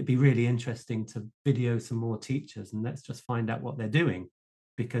 well, it'd be really interesting to video some more teachers and let's just find out what they're doing,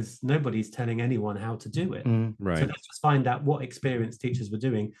 because nobody's telling anyone how to do it. Right. So let's just find out what experienced teachers were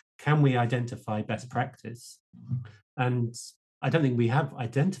doing. Can we identify best practice? And I don't think we have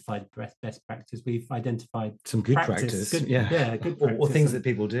identified best practice. We've identified some good practice. Good practice, or things that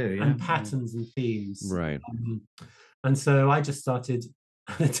people do, and patterns and themes. Right. And so I just started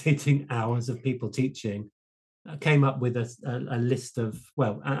annotating hours of people teaching. I came up with a list of,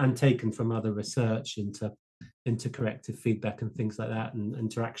 and taken from other research into corrective feedback and things like that, and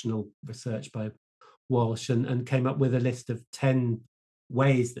interactional research by Walsh, and came up with a list of 10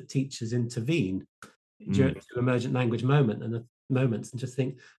 ways that teachers intervene during emergent language moments, and just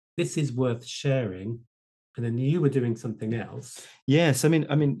think this is worth sharing. And then you were doing something else. Yes, I mean,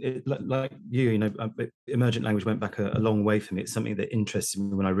 like you know, emergent language went back a long way for me. It's something that interested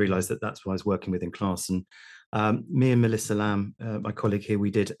me when I realised that that's what I was working with in class. And me and Melissa Lamb, my colleague here,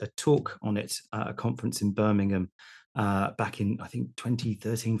 we did a talk on it at a conference in Birmingham back in, I think,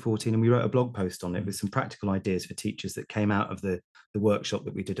 2013, 14, and we wrote a blog post on it with some practical ideas for teachers that came out of the workshop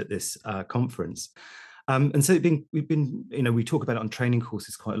that we did at this conference. And so we've been, you know, we talk about it on training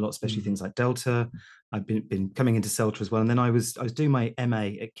courses quite a lot, especially things like Delta. I've been coming into CELTA as well. And then I was doing my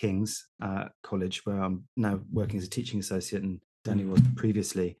MA at King's College, where I'm now working as a teaching associate, and Danny was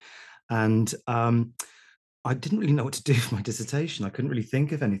previously. And I didn't really know what to do for my dissertation. I couldn't really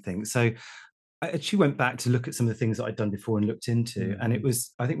think of anything. So I actually went back to look at some of the things that I'd done before and looked into. And it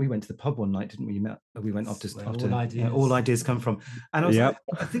was, I think we went to the pub one night, didn't we? We went after all ideas come from. And I was like,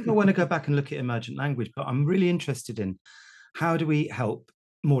 I think I want to go back and look at emergent language, but I'm really interested in how do we help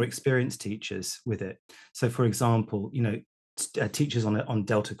more experienced teachers with it? So, for example, you know, teachers on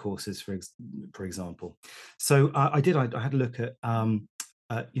Delta courses, for example. So I had a look at,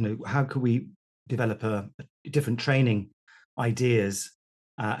 you know, how could we develop a different training ideas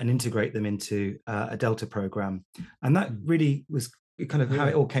and integrate them into a Delta program. And that really was kind of how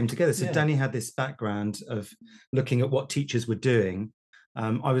it all came together. So Danny had this background of looking at what teachers were doing.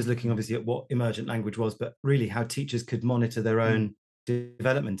 I was looking obviously at what emergent language was, but really how teachers could monitor their own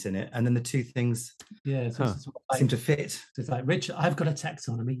development in it. And then the two things seem to fit. It's like, Rich, I've got a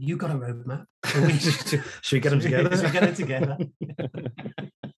taxonomy, you got a roadmap. Should we get them together? Should we get it together?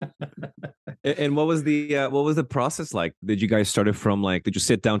 And what was the process like? Did you guys start it from did you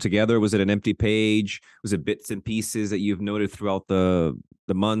sit down together? Was it an empty page? Was it bits and pieces that you've noted throughout the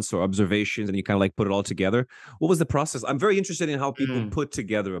months or observations, and you kind of put it all together? What was the process? I'm very interested in how people put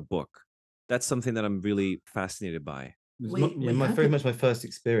together a book. That's something that I'm really fascinated by. Very much my first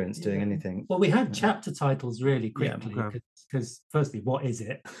experience doing anything. Well, we had chapter titles really quickly, because firstly, what is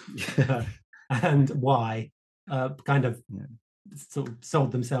it? And why? Sort of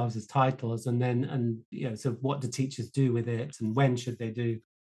sold themselves as titles, and then so what do teachers do with it, and when should they do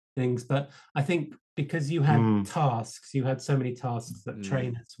things? But I think because you had tasks, you had so many tasks that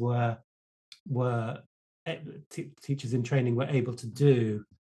trainers teachers in training were able to do.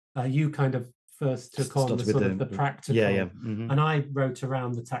 You kind of first took on the practical, and I wrote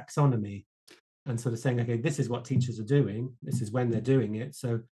around the taxonomy and sort of saying, okay, this is what teachers are doing, this is when they're doing it.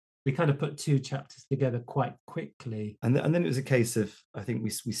 So we kind of put two chapters together quite quickly, and then it was a case of, I think we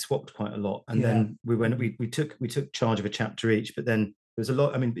swapped quite a lot, and then we took charge of a chapter each. But then there was a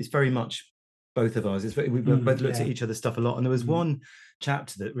lot. I mean, it's very much both of ours. We both looked at each other's stuff a lot, and there was one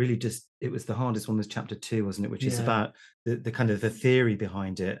chapter that really it was the hardest one. Was chapter 2, wasn't it? Which is about the kind of the theory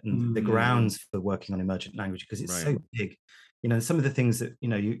behind it and the grounds for working on emergent language, because it's so big. You know, some of the things that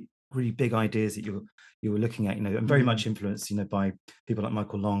really big ideas that you were looking at, and very much influenced, by people like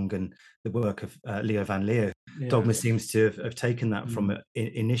Michael Long and the work of Leo Van Leer. Dogma seems to have taken that from it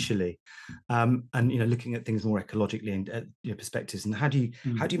initially, and looking at things more ecologically and perspectives. And how do you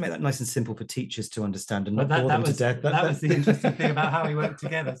make that nice and simple for teachers to understand and not bore them to death? That was the interesting thing about how we worked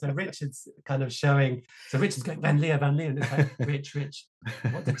together. So Richard's kind of showing. So Richard's going Van Leer, and it's like Rich.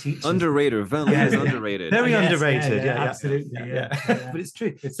 What the teachers underrated. Van Leer is underrated. Very underrated. Yeah, absolutely. But it's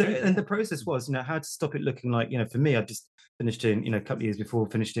true. And the process was, how to stop it looking like, for me, I've just finished doing, a couple of years before,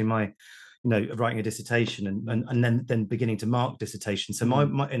 finished doing my, writing a dissertation and then beginning to mark dissertation. So my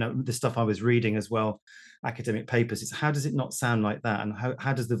the stuff I was reading as well, academic papers, it's how does it not sound like that? And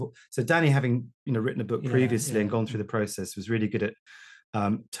how does so Danny, having, written a book previously and gone through the process, was really good at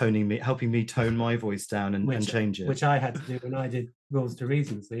helping me tone my voice down and change it. Which I had to do when I did Rules to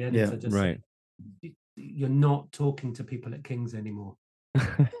Reasons. The editor just said, you're not talking to people at King's anymore.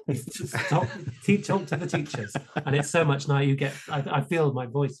 Talk to the teachers, and it's so much now. I feel my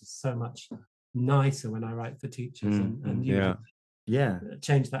voice is so much nicer when I write for teachers, and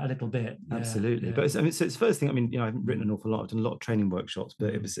change that a little bit. Absolutely. But so it's the first thing. I mean, I haven't written an awful lot. I've done a lot of training workshops,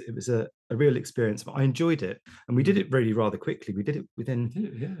 but it was a real experience. But I enjoyed it, and we did it really rather quickly. We did it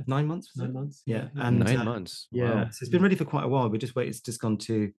within 9 months. 9 months. And 9 months. Yeah, so it's been ready for quite a while. We just wait. It's just gone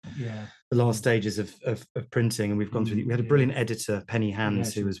to the last stages of printing, and we've gone through. We had a brilliant editor, Penny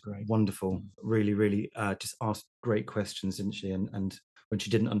Hands, who was wonderful. Really, really just asked great questions, didn't she? And when she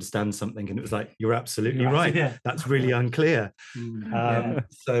didn't understand something, and it was like, you're absolutely right. That's really unclear.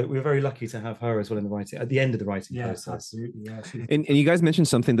 So we're very lucky to have her as well in the writing, at the end of the writing process. Absolutely. And you guys mentioned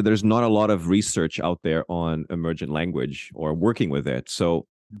something that there's not a lot of research out there on emergent language or working with it. So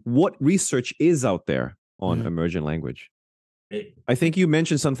what research is out there on emergent language? I think you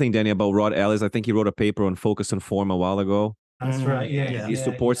mentioned something, Danny, about Rod Ellis. I think he wrote a paper on focus and form a while ago. That's right. He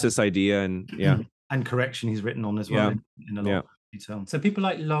supports this idea, and and correction he's written on as well in a lot of detail. So people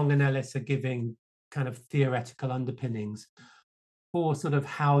like Long and Ellis are giving kind of theoretical underpinnings for sort of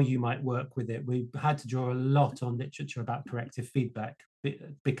how you might work with it. We had to draw a lot on literature about corrective feedback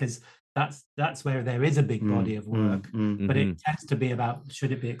because that's where there is a big body of work, but it tends to be about,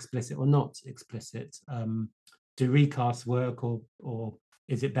 should it be explicit or not explicit? Do recasts work, or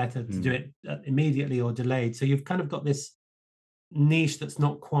is it better to do it immediately or delayed? So you've kind of got this niche that's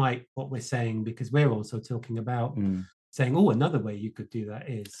not quite what we're saying, because we're also talking about saying, another way you could do that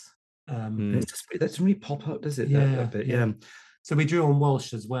is that doesn't really pop up, does it? That bit, So we drew on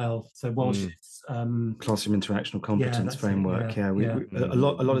Walsh as well. So Walsh is classroom interactional competence framework. A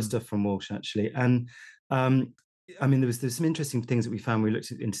lot of stuff from Walsh actually. And I mean, there's some interesting things that we found. We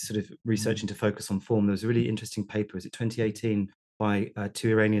looked into sort of research into focus on form. There was a really interesting paper, is it 2018, by 2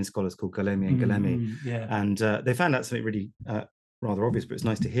 Iranian scholars called Ghalemi and Ghalemi. And they found out something really rather obvious, but it's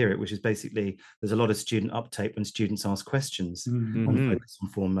nice to hear it, which is basically there's a lot of student uptake when students ask questions on focus on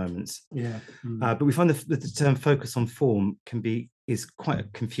form moments. But we find the term focus on form is quite a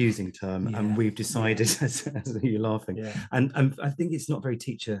confusing term, and we've decided, as you're laughing, and I think it's not very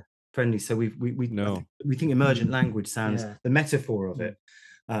teacher friendly. So we think emergent language sounds, the metaphor of it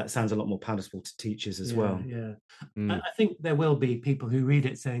sounds a lot more palatable to teachers as well. I think there will be people who read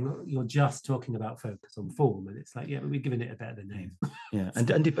it saying, you're just talking about focus on form, and it's like, but we're giving it a better name.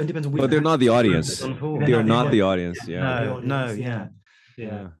 And depends on. But they're not the audience. They're not the audience.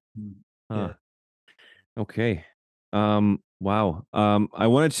 Okay. Wow. I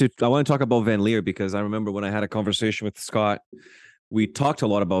want to talk about Van Leer, because I remember when I had a conversation with Scott, we talked a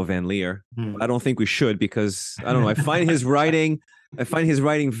lot about Van Leer. I don't think we should, because I don't know. I find his writing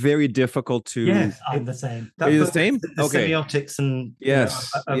very difficult to. Yes, I'm the same. Are you the same? The semiotics and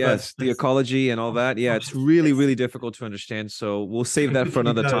the ecology and all that. Yeah, it's really, really difficult to understand. So we'll save that for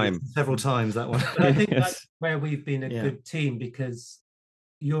another time. Several times that one. But I think that's where we've been a good team, because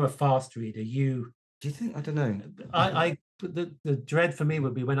you're a fast reader. Do you think? I don't know. The dread for me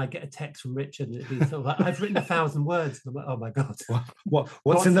would be when I get a text from Richard and it'd be sort of like, I've written 1,000 words. And I'm like, oh my God.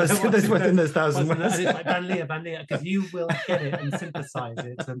 What's in those 1,000 words? And it's like Van Leer, because you will get it and synthesize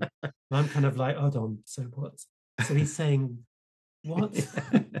it. And I'm kind of like, hold on, so what? So he's saying, what?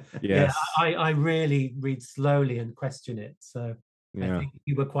 I really read slowly and question it. So I think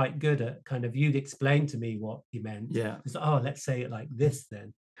you were quite good at you'd explain to me what he meant. It's like, let's say it like this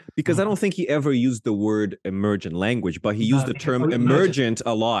then. Because I don't think he ever used the word emergent language, but he used the term emergent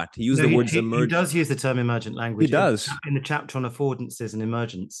a lot. He used the words emergent. He does use the term emergent language. He does. In the chapter on affordances and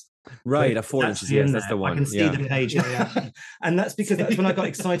emergence. Right, affordances. Yes, that's the one. I can see the page. And that's because that's when I got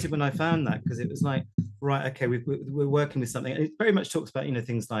excited when I found that, because it was like, right, okay, we're working with something. And it very much talks about,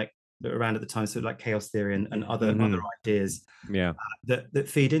 things like that were around at the time, so like chaos theory and other ideas that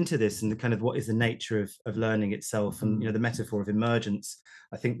feed into this, and the kind of what is the nature of learning itself, and the metaphor of emergence.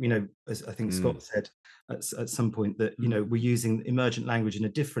 I think as I think Scott said at some point, that we're using emergent language in a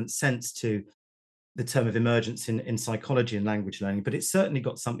different sense to the term of emergence in psychology and language learning, but it's certainly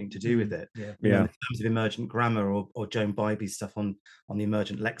got something to do with it. In terms of emergent grammar or Joan Bybee's stuff on the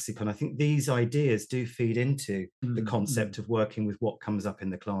emergent lexicon, I think these ideas do feed into the concept of working with what comes up in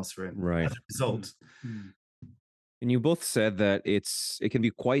the classroom as a result. And you both said that it can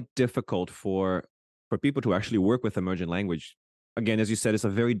be quite difficult for people to actually work with emergent language. Again, as you said, it's a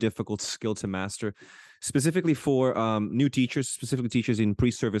very difficult skill to master, specifically for new teachers, specifically teachers in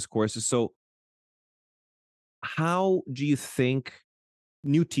pre-service courses. So how do you think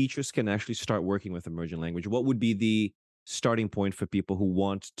new teachers can actually start working with emergent language? What would be the starting point for people who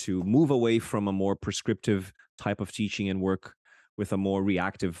want to move away from a more prescriptive type of teaching and work with a more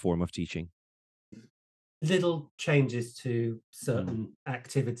reactive form of teaching? Little changes to certain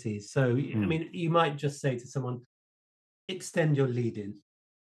activities. So, I mean, you might just say to someone, extend your lead-in.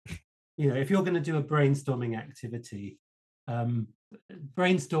 If you're going to do a brainstorming activity,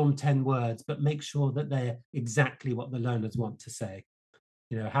 brainstorm 10 words, but make sure that they're exactly what the learners want to say.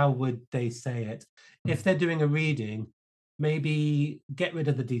 How would they say it? If they're doing a reading, maybe get rid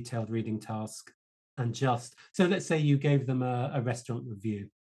of the detailed reading task and so let's say you gave them a restaurant review.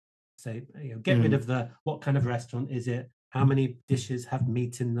 Say, get rid of what kind of restaurant is it? How many dishes have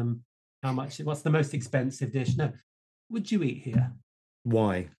meat in them? What's the most expensive dish? No, would you eat here?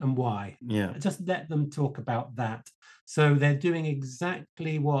 Why? And why? Yeah. Just let them talk about that. So they're doing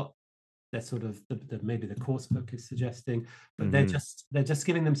exactly what they're sort of maybe the course book is suggesting, but they're just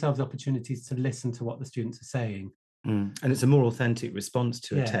giving themselves opportunities to listen to what the students are saying. And it's a more authentic response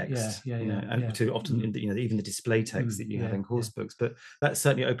to a text, and to often even the display text that you have in course books. But that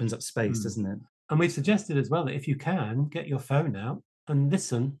certainly opens up space, doesn't it? And we've suggested as well that if you can, get your phone out and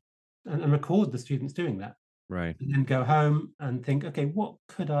listen and record the students doing that. Right. And then go home and think, okay, what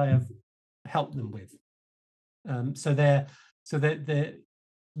could I have helped them with?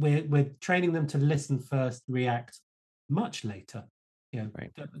 We're training them to listen first, react much later.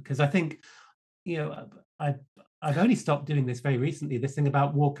 Right. Because I think, I've only stopped doing this very recently. This thing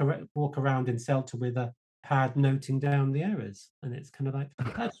about walk around in CELTA with a pad noting down the errors, and it's kind of like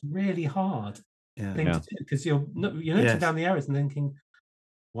that's really hard thing to do, because you're noting down the errors and thinking,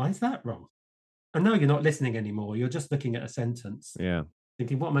 why is that wrong? And now you're not listening anymore. You're just looking at a sentence,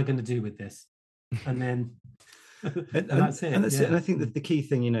 thinking, what am I going to do with this? And then and that's it. And I think that the key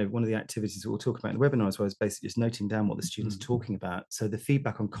thing, one of the activities that we'll talk about in the webinar as well is basically just noting down what the students are talking about. So the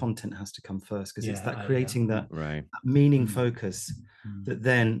feedback on content has to come first, because it's that creating that meaning focus that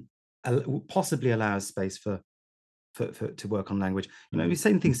then possibly allows space for to work on language. We're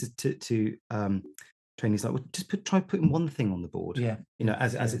saying things to trainees like, well, just try putting one thing on the board.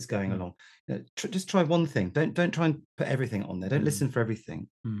 As it's going along. Just try one thing. Don't try and put everything on there. Don't listen for everything.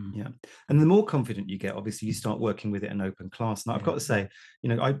 And the more confident you get, obviously, you start working with it in open class. And I've got to say,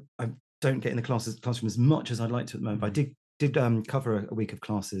 I don't get in the classroom as much as I'd like to at the moment. But I did cover a week of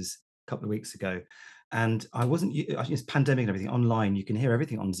classes a couple of weeks ago, and I think it's pandemic and everything online. You can hear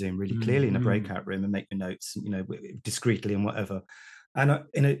everything on Zoom really clearly in a breakout room and make your notes, discreetly and whatever.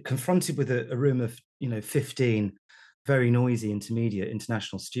 And confronted with a room of 15 very noisy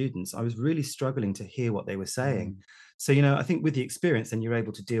international students, I was really struggling to hear what they were saying. So I think with the experience, then you're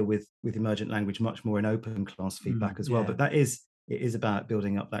able to deal with emergent language much more in open class feedback as well. But it is about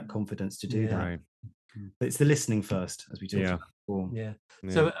building up that confidence to do that. Right. But it's the listening first, as we talked about before.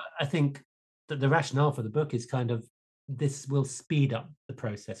 So I think that the rationale for the book is kind of, this will speed up the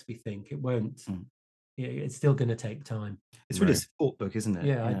process. We think it won't. It's still going to take time. It's really a support book, isn't it?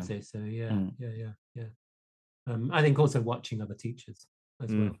 Yeah, I'd say so. Yeah. I think also watching other teachers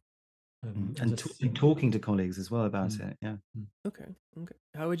as well, and talking to colleagues as well about it. Yeah. Okay.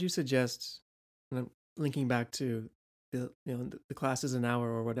 How would you suggest, and I'm linking back to the class is an hour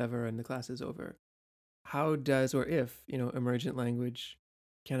or whatever, and the class is over? How does, or if emergent language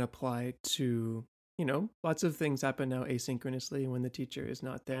can apply to lots of things happen now asynchronously when the teacher is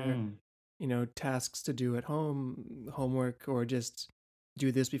not there. Tasks to do at home, homework, or just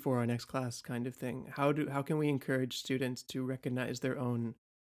do this before our next class kind of thing. How can we encourage students to recognize their own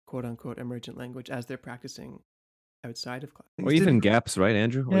quote unquote emergent language as they're practicing outside of class? Or even gaps, right,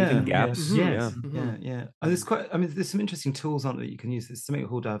 Andrew? Or even gaps. Yeah. And there's some interesting tools, aren't there, that you can use. There's something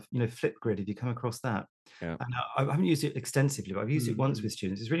called Flipgrid, if you come across that. And I haven't used it extensively, but I've used it once with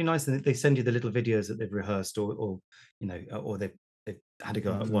students. It's really nice that they send you the little videos that they've rehearsed or they've had to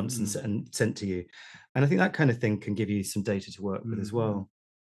go out once and sent to you. And I think that kind of thing can give you some data to work with as well.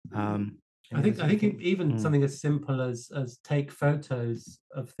 I think even something as simple as take photos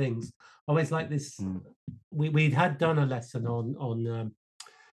of things. Always like this. We'd done a lesson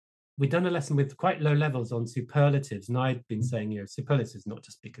we'd done a lesson with quite low levels on superlatives, and I'd been saying, superlatives not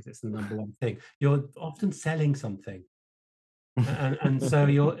just because it's the number one thing. You're often selling something. and so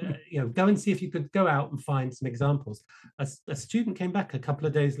you're go and see if you could go out and find some examples. A student came back a couple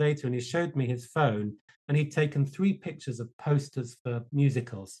of days later and he showed me his phone, and he'd taken 3 pictures of posters for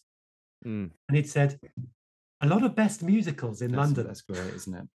musicals, and he'd said a lot of best musicals in London. That's great,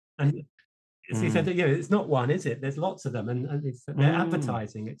 isn't it? And he said that it's not one, is it? There's lots of them, and they're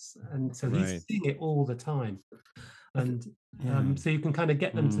advertising. So he's seeing it all the time, and so you can kind of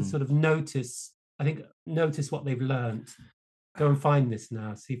get them to sort of notice what they've learned. Go and find this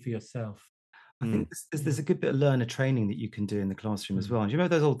now, see for yourself. I think there's a good bit of learner training that you can do in the classroom as well. And do you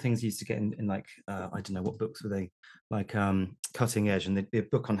remember those old things you used to get in like, I don't know, what books were they? Like Cutting Edge, and there'd be a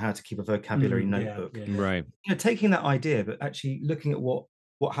book on how to keep a vocabulary notebook. Right. Taking that idea, but actually looking at what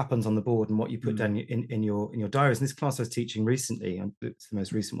happens on the board and what you put down in your diaries. In this class I was teaching recently, and it's the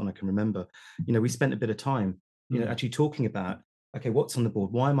most recent one I can remember, we spent a bit of time actually talking about, okay, what's on the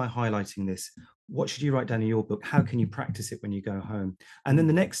board? Why am I highlighting this? What should you write down in your book? How can you practice it when you go home? And then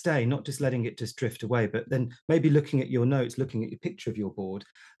the next day, not just letting it just drift away, but then maybe looking at your notes, looking at your picture of your board,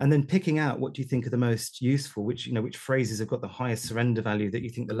 and then picking out what do you think are the most useful, which phrases have got the highest surrender value that you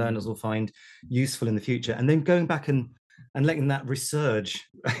think the learners will find useful in the future, and then going back and letting that resurge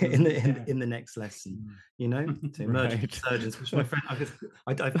in the next lesson, to emergent resurgence, which my friend,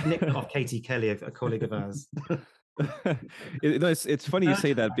 I've nicked it off Katie Kelly, a colleague of ours. It's funny you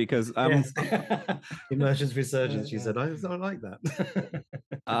say that, because emergence resurgence, you said. I like that.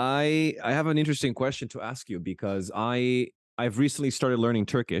 I have an interesting question to ask you, because I've recently started learning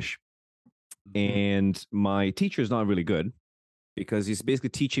Turkish, and my teacher is not really good, because he's basically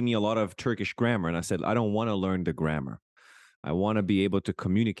teaching me a lot of Turkish grammar, and I said, I don't want to learn the grammar. I want to be able to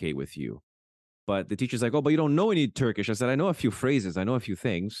communicate with you. But the teacher's like, oh, but you don't know any Turkish. I said, I know a few phrases. I know a few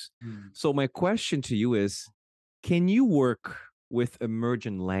things. So my question to you is, can you work with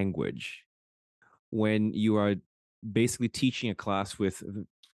emergent language when you are basically teaching a class with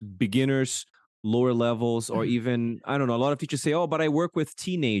beginners, lower levels, or even, I don't know, a lot of teachers say, oh, but I work with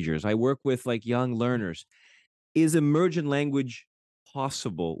teenagers. I work with like young learners. Is emergent language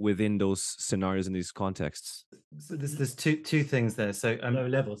possible within those scenarios and these contexts? So there's two things there. So lower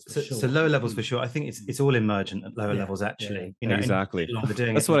levels for sure. So lower levels for sure. I think it's all emergent at lower levels, actually. Exactly.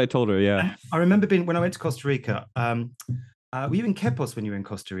 That's what I told her. Yeah. And I remember when I went to Costa Rica. Were you in Quepos when you were in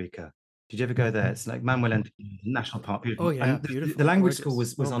Costa Rica? Did you ever go there? It's like Manuel National Park. Beautiful. Oh yeah, and beautiful. The language school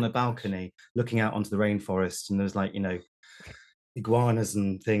was on a balcony looking out onto the rainforest, and there was like iguanas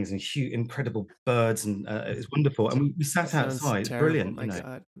and things and huge, incredible birds, and it was wonderful. And we sat outside. It's brilliant.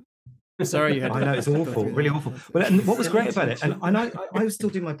 God. Sorry, you had to I know, it's awful, really awful. Well, and what was great about it, and I was still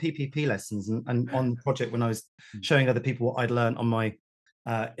doing my PPP lessons and on the project when I was showing other people what I'd learned on my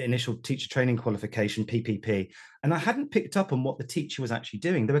initial teacher training qualification, PPP, and I hadn't picked up on what the teacher was actually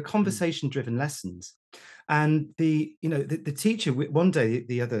doing. There were conversation-driven lessons, and the teacher, one day,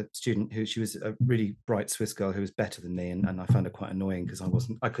 the other student, she was a really bright Swiss girl who was better than me, and I found her quite annoying because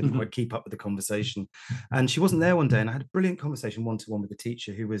I couldn't quite keep up with the conversation, and she wasn't there one day, and I had a brilliant conversation one-to-one with the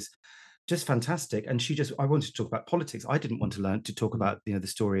teacher who was just fantastic. And I wanted to talk about politics. I didn't want to learn to talk about the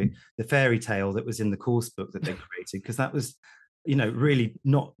story, the fairy tale that was in the course book that they created, because that was really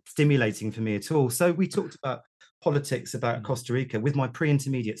not stimulating for me at all. So we talked about politics, about Costa Rica with my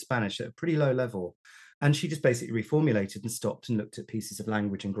pre-intermediate Spanish at a pretty low level, and she just basically reformulated and stopped and looked at pieces of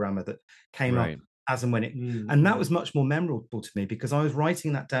language and grammar that came up as and when it and that was much more memorable to me, because I was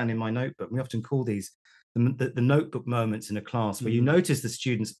writing that down in my notebook. We often call these the notebook moments in a class, where you notice the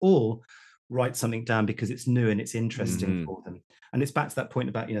students all write something down because it's new and it's interesting for them. And it's back to that point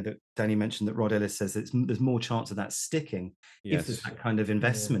about, that Danny mentioned, that Rod Ellis says there's more chance of that sticking if there's that kind of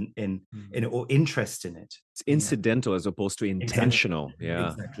investment in it or interest in it. It's incidental as opposed to intentional.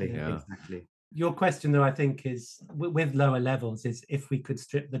 Exactly. Your question, though, I think is with lower levels is if we could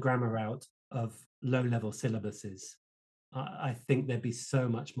strip the grammar out of low level syllabuses. I think there'd be so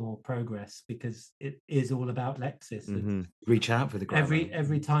much more progress, because it is all about Lexis. Reach out for the grammar.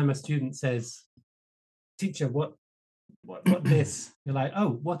 Every time a student says, "Teacher, what this?" You're like,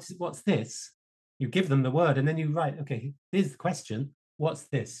 "Oh, what's this?" You give them the word, and then you write, "Okay, here's the question. What's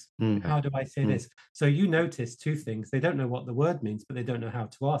this? How do I say this?" So you notice two things: they don't know what the word means, but they don't know how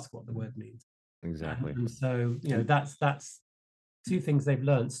to ask what the word means. Exactly. And so that's two things they've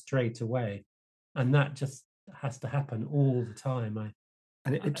learned straight away, and that just has to happen all the time.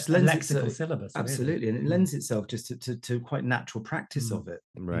 And it just lends lexical syllabus, absolutely, really. and it lends itself just to quite natural practice of it,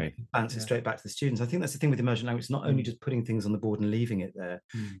 right? Bounce it straight back to the students. I think that's the thing with emergent language. It's not only just putting things on the board and leaving it there.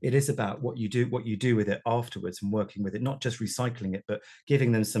 It is about what you do with it afterwards, and working with it, not just recycling it, but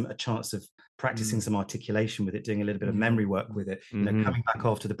giving them a chance of practicing some articulation with it, doing a little bit of memory work with it. Coming back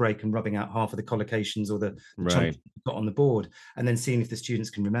after the break and rubbing out half of the collocations or the chunks you've got on the board, and then seeing if the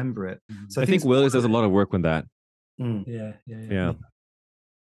students can remember it. So I think Willis does a lot of work with that. Yeah.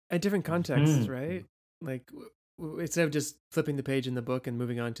 At different contexts, right? Like instead of just flipping the page in the book and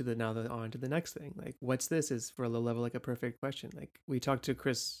moving on to the next thing, like what's this is for a low level like a perfect question. Like we talked to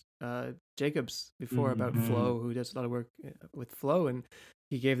Chris Jacobs before about Flo, who does a lot of work with Flo, and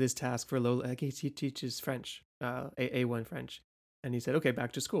he gave this task for low. Like he teaches French, A1 French, and he said, okay,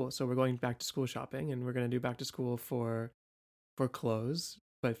 back to school. So we're going back to school shopping, and we're going to do back to school for clothes,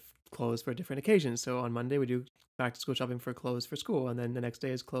 but clothes for different occasions. So on Monday we do back to school shopping for clothes for school, and then the next day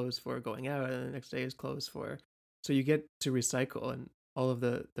is clothes for going out, and the next day is clothes for. So you get to recycle and all of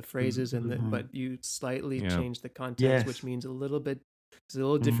the phrases but you slightly change the context, which means a little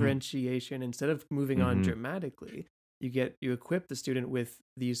differentiation. Instead of moving on dramatically, you equip the student with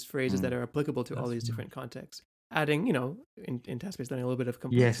these phrases that are applicable to all these different contexts. adding, in task-based learning, a little bit of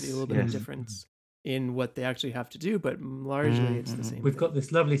complexity, a little bit of difference in what they actually have to do, but largely it's the same. We've got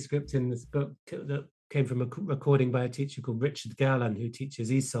this lovely script in this book that came from a recording by a teacher called Richard Gallan, who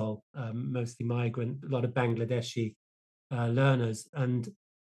teaches ESOL, mostly migrant, a lot of Bangladeshi learners. And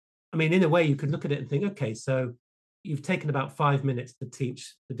I mean, in a way, you could look at it and think, okay, so you've taken about 5 minutes to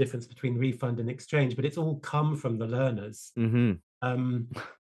teach the difference between refund and exchange, but it's all come from the learners. And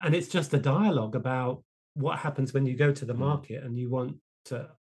it's just a dialogue about what happens when you go to the market and you want to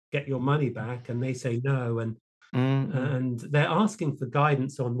get your money back, and they say no, and they're asking for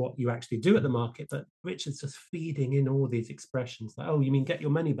guidance on what you actually do at the market. But Richard's just feeding in all these expressions like, oh, you mean get your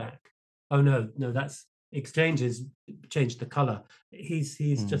money back? Oh no, that's exchanges, change the color. He's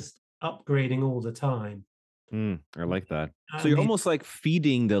just upgrading all the time. I like that. So you're almost like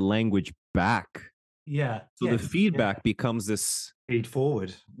feeding the language back. Yeah. So the feedback becomes this feed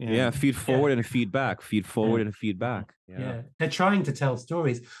forward. Feed forward and feedback. Feed forward and feedback. Yeah. They're trying to tell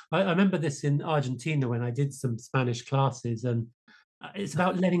stories. I remember this in Argentina when I did some Spanish classes, and it's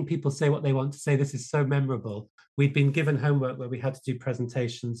about letting people say what they want to say. This is so memorable. We'd been given homework where we had to do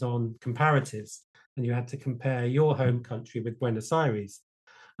presentations on comparatives, and you had to compare your home country with Buenos Aires.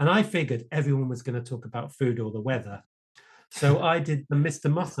 And I figured everyone was going to talk about food or the weather. So I did the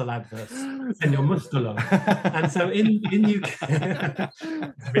Mr. Muscle advert, Señor Musculo. And so in UK,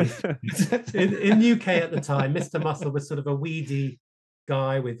 in UK at the time, Mr. Muscle was sort of a weedy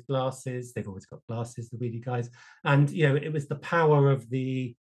guy with glasses. They've always got glasses, the weedy guys. And, it was the power of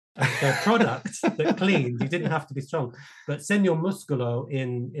the product that cleaned. You didn't have to be strong. But Señor Musculo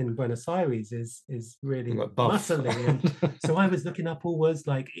in Buenos Aires is really muscly. And so I was looking up all words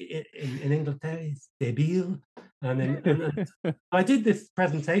like in Inglaterra, it's débil. And then I did this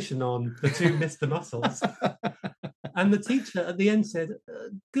presentation on the two Mr. Muscles. And the teacher at the end said,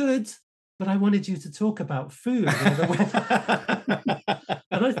 good, but I wanted you to talk about food.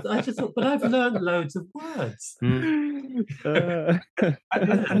 And I just thought, but I've learned loads of words. And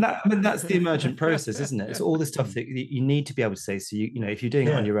that's the emergent process, isn't it? It's all the stuff that you need to be able to say. So if you're doing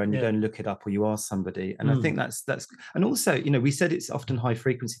it on your own, you go and look it up, or you ask somebody. And I think that's. And also, we said it's often high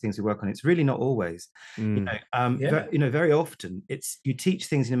frequency things we work on. It's really not always. Very often it's you teach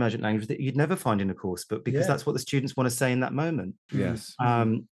things in emergent language that you'd never find in a course book because that's what the students want to say in that moment. Yes.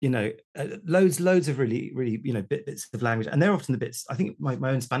 Loads of really, really, bits of language, and they're often the bits. I think my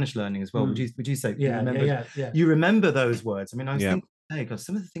own Spanish learning as well. Would you say? You remember those words? I mean, I was thinking, hey, God,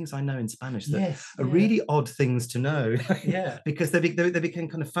 some of the things I know in Spanish that are really odd things to know. Because they became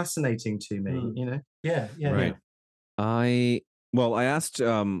kind of fascinating to me. Right. I asked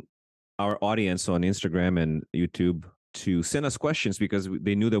our audience on Instagram and YouTube to send us questions because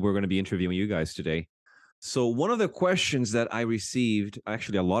they knew that we're going to be interviewing you guys today. So one of the questions that I received,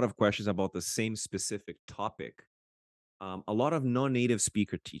 actually a lot of questions about the same specific topic. A lot of non-native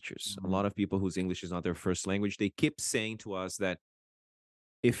speaker teachers, a lot of people whose English is not their first language, they keep saying to us that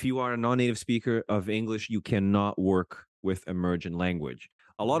if you are a non-native speaker of English, you cannot work with emergent language.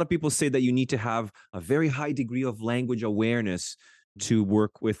 A lot of people say that you need to have a very high degree of language awareness to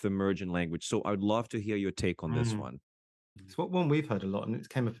work with emergent language. So I'd love to hear your take on this one. It's one we've heard a lot, and it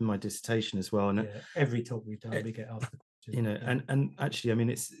came up in my dissertation as well. And every talk we've done, we get asked the question. And actually, I mean,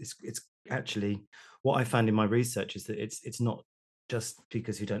 it's actually what I found in my research is that it's not just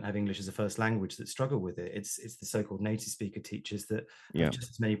because you don't have English as a first language that struggle with it. It's the so-called native speaker teachers that have just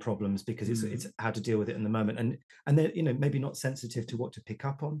as many problems because it's how to deal with it in the moment, and they're maybe not sensitive to what to pick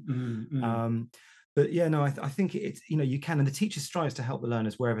up on. But I think it's you can, and the teacher strives to help the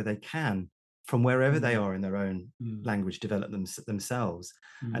learners wherever they can, from wherever they are in their own language, develop themselves.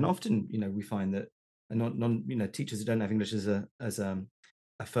 And often, we find that teachers who don't have English as a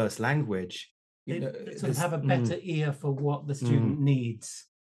first language, they sort of have a better ear for what the student needs.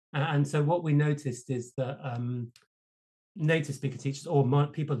 And so what we noticed is that native speaker teachers or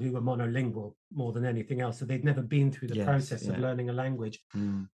people who were monolingual more than anything else, so they'd never been through the process of learning a language,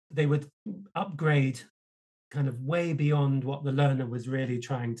 they would upgrade kind of way beyond what the learner was really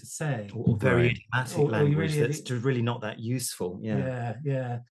trying to say, or very idiomatic language that's really not that useful.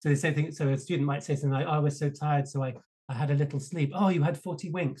 So the same thing. So a student might say something like, "I was so tired, so I had a little sleep." Oh, you had 40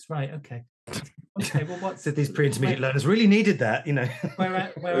 winks, right? Okay. Well, what's so these pre-intermediate learners really needed that,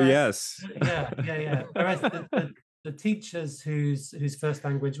 Whereas, yes. Whereas the teachers whose first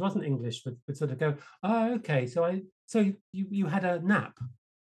language wasn't English would sort of go, "Oh, okay, so you had a nap."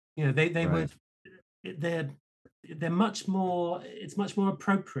 They would. They're much more. It's much more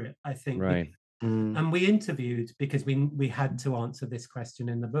appropriate, I think. Right. And we interviewed because we had to answer this question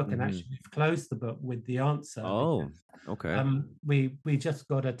in the book, and actually we've closed the book with the answer. Oh, okay. We just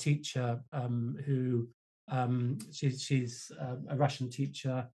got a teacher who She's a Russian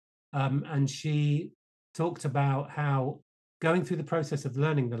teacher, and she talked about how going through the process of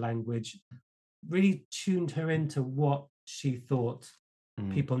learning the language really tuned her into what she thought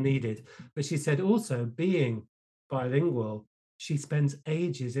people needed. But she said also, being bilingual, she spends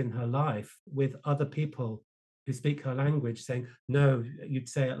ages in her life with other people who speak her language saying, no, you'd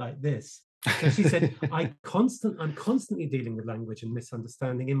say it like this. So she said, I'm constantly dealing with language and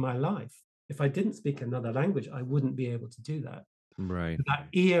misunderstanding in my life. If I didn't speak another language, I wouldn't be able to do that. Right. That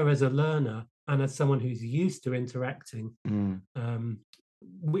ear as a learner and as someone who's used to interacting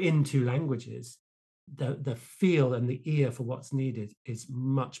in two languages, the feel and the ear for what's needed is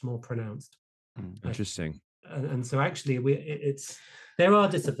much more pronounced. Interesting. And so actually there are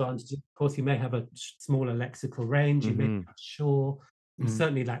disadvantages. Of course, you may have a smaller lexical range, you may be unsure, you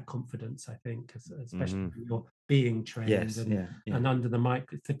certainly lack confidence, I think, especially when you're being trained and under the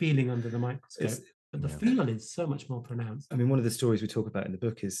the feeling under the microscope. But the feel is so much more pronounced. I mean, one of the stories we talk about in the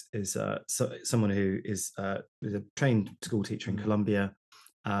book is someone who is a trained school teacher in Colombia,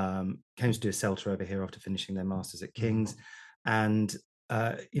 came to do a CELTA over here after finishing their masters at King's, and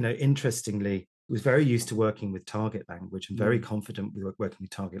interestingly, was very used to working with target language and very confident with working with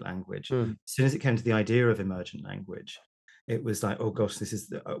target language. As soon as it came to the idea of emergent language, it was like, oh gosh, this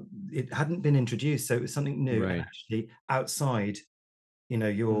is it hadn't been introduced, so it was something new, and actually outside,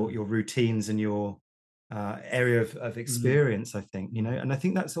 your routines and your area of experience. I think, and I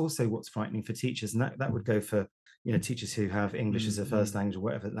think that's also what's frightening for teachers, and that would go for teachers who have English as a first language or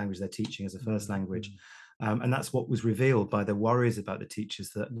whatever language they're teaching as a first language. And that's what was revealed by the worries about the teachers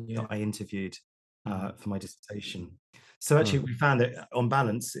that I interviewed for my dissertation. So actually, we found that on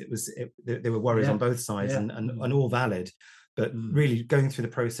balance, there were worries on both sides and all valid, but really going through the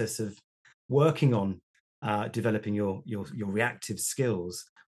process of working on developing your reactive skills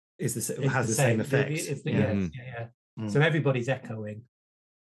has the same effect. So everybody's echoing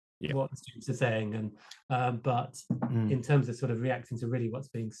what the students are saying, and but in terms of sort of reacting to really what's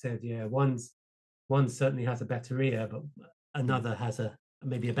being said, one certainly has a better ear, but another has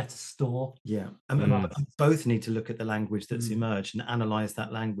maybe a better store. But both need to look at the language that's emerged and analyze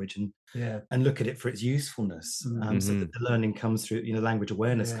that language and look at it for its usefulness, so that the learning comes through, language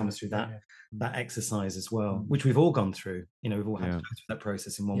awareness comes through that exercise as well, which we've all gone through. We've all had to go through that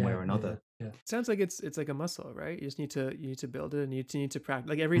process in one way or another. It sounds like it's like a muscle, right? You just need to build it, and you need to practice.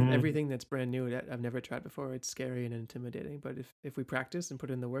 Like everything that's brand new that I've never tried before, it's scary and intimidating. But if we practice and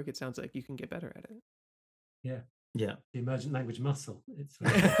put in the work, it sounds like you can get better at it. The emergent language muscle. It's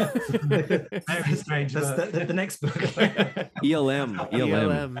very strange. That's the next book. ELM.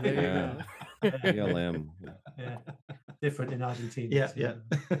 There you go. ELM. Different in Argentina.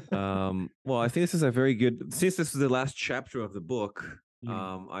 Well, I think this is a very good. Since this is the last chapter of the book,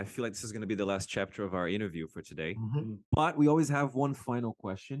 I feel like this is going to be the last chapter of our interview for today. But we always have one final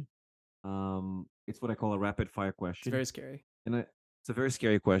question. It's what I call a rapid fire question. It's very scary. And it's a very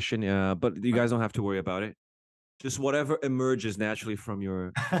scary question. But you guys don't have to worry about it. Just whatever emerges naturally from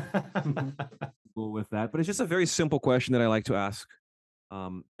your go with that. But it's just a very simple question that I like to ask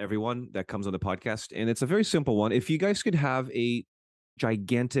everyone that comes on the podcast. And it's a very simple one. If you guys could have a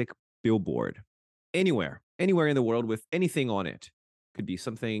gigantic billboard anywhere in the world with anything on it, could be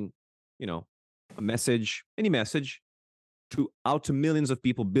something, a message, any message out to millions of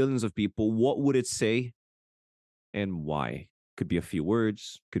people, billions of people, what would it say and why? Could be a few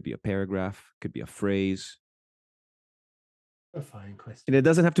words, could be a paragraph, could be a phrase. A fine question. And it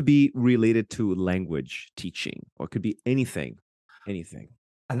doesn't have to be related to language teaching, or it could be anything.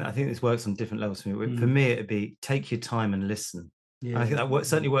 And I think this works on different levels for me. For me, it'd be take your time and listen. I think that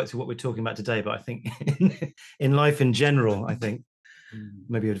certainly works with what we're talking about today. But I think in life in general, I think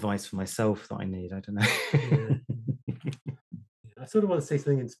maybe advice for myself that I need. I don't know. I sort of want to say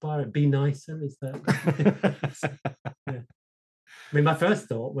something inspiring. Be nicer. Is that? I mean, my first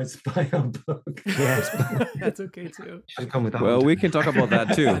thought was buy our book. That's okay too. Come with that well, we can talk about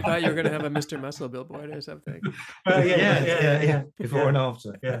that too. I thought you were going to have a Mr. Muscle billboard or something. Before and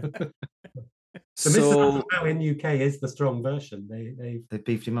after. So Mr. Muscle now in UK is the strong version. They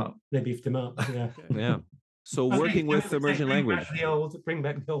beefed him up. They beefed him up. Yeah. So working with emergent language. Bring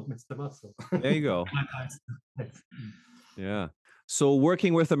back the old Mr. Muscle. There you go. Yeah. So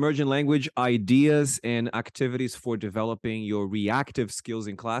working with emergent language, ideas and activities for developing your reactive skills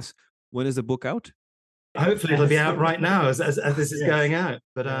in class. When is the book out? Hopefully it'll be out right now as this is going out.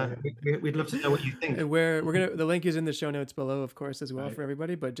 But we'd love to know what you think. And we're gonna, the link is in the show notes below, of course, as well for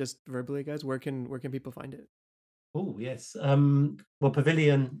everybody. But just verbally, guys, where can people find it? Oh yes. Well,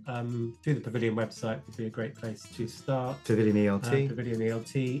 Pavilion through the Pavilion website would be a great place to start. Pavilion ELT. Pavilion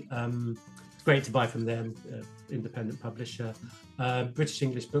ELT. It's great to buy from them, independent publisher. British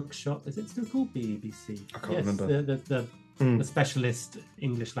English Bookshop, is it still called BBC? I can't remember. The specialist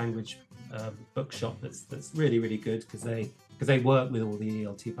English language bookshop that's really, really good because they work with all the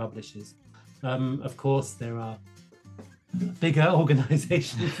ELT publishers. Of course, there are bigger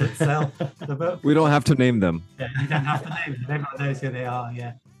organizations that sell the book. We don't have to name them. Yeah, you don't have to name them. Everyone knows who they are,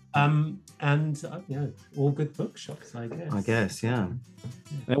 yeah. And all good bookshops, I guess. I guess, yeah.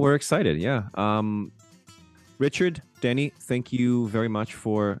 And we're excited, yeah. Richard, Danny, thank you very much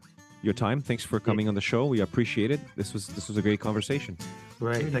for your time. Thanks for coming on the show. We appreciate it. This was a great conversation.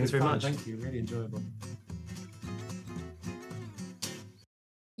 Great. Really Thanks very much. Thank you. Really enjoyable.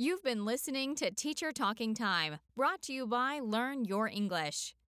 You've been listening to Teacher Talking Time, brought to you by Learn Your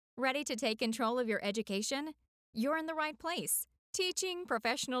English. Ready to take control of your education? You're in the right place. Teaching,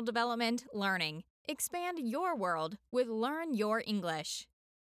 professional development, learning. Expand your world with Learn Your English.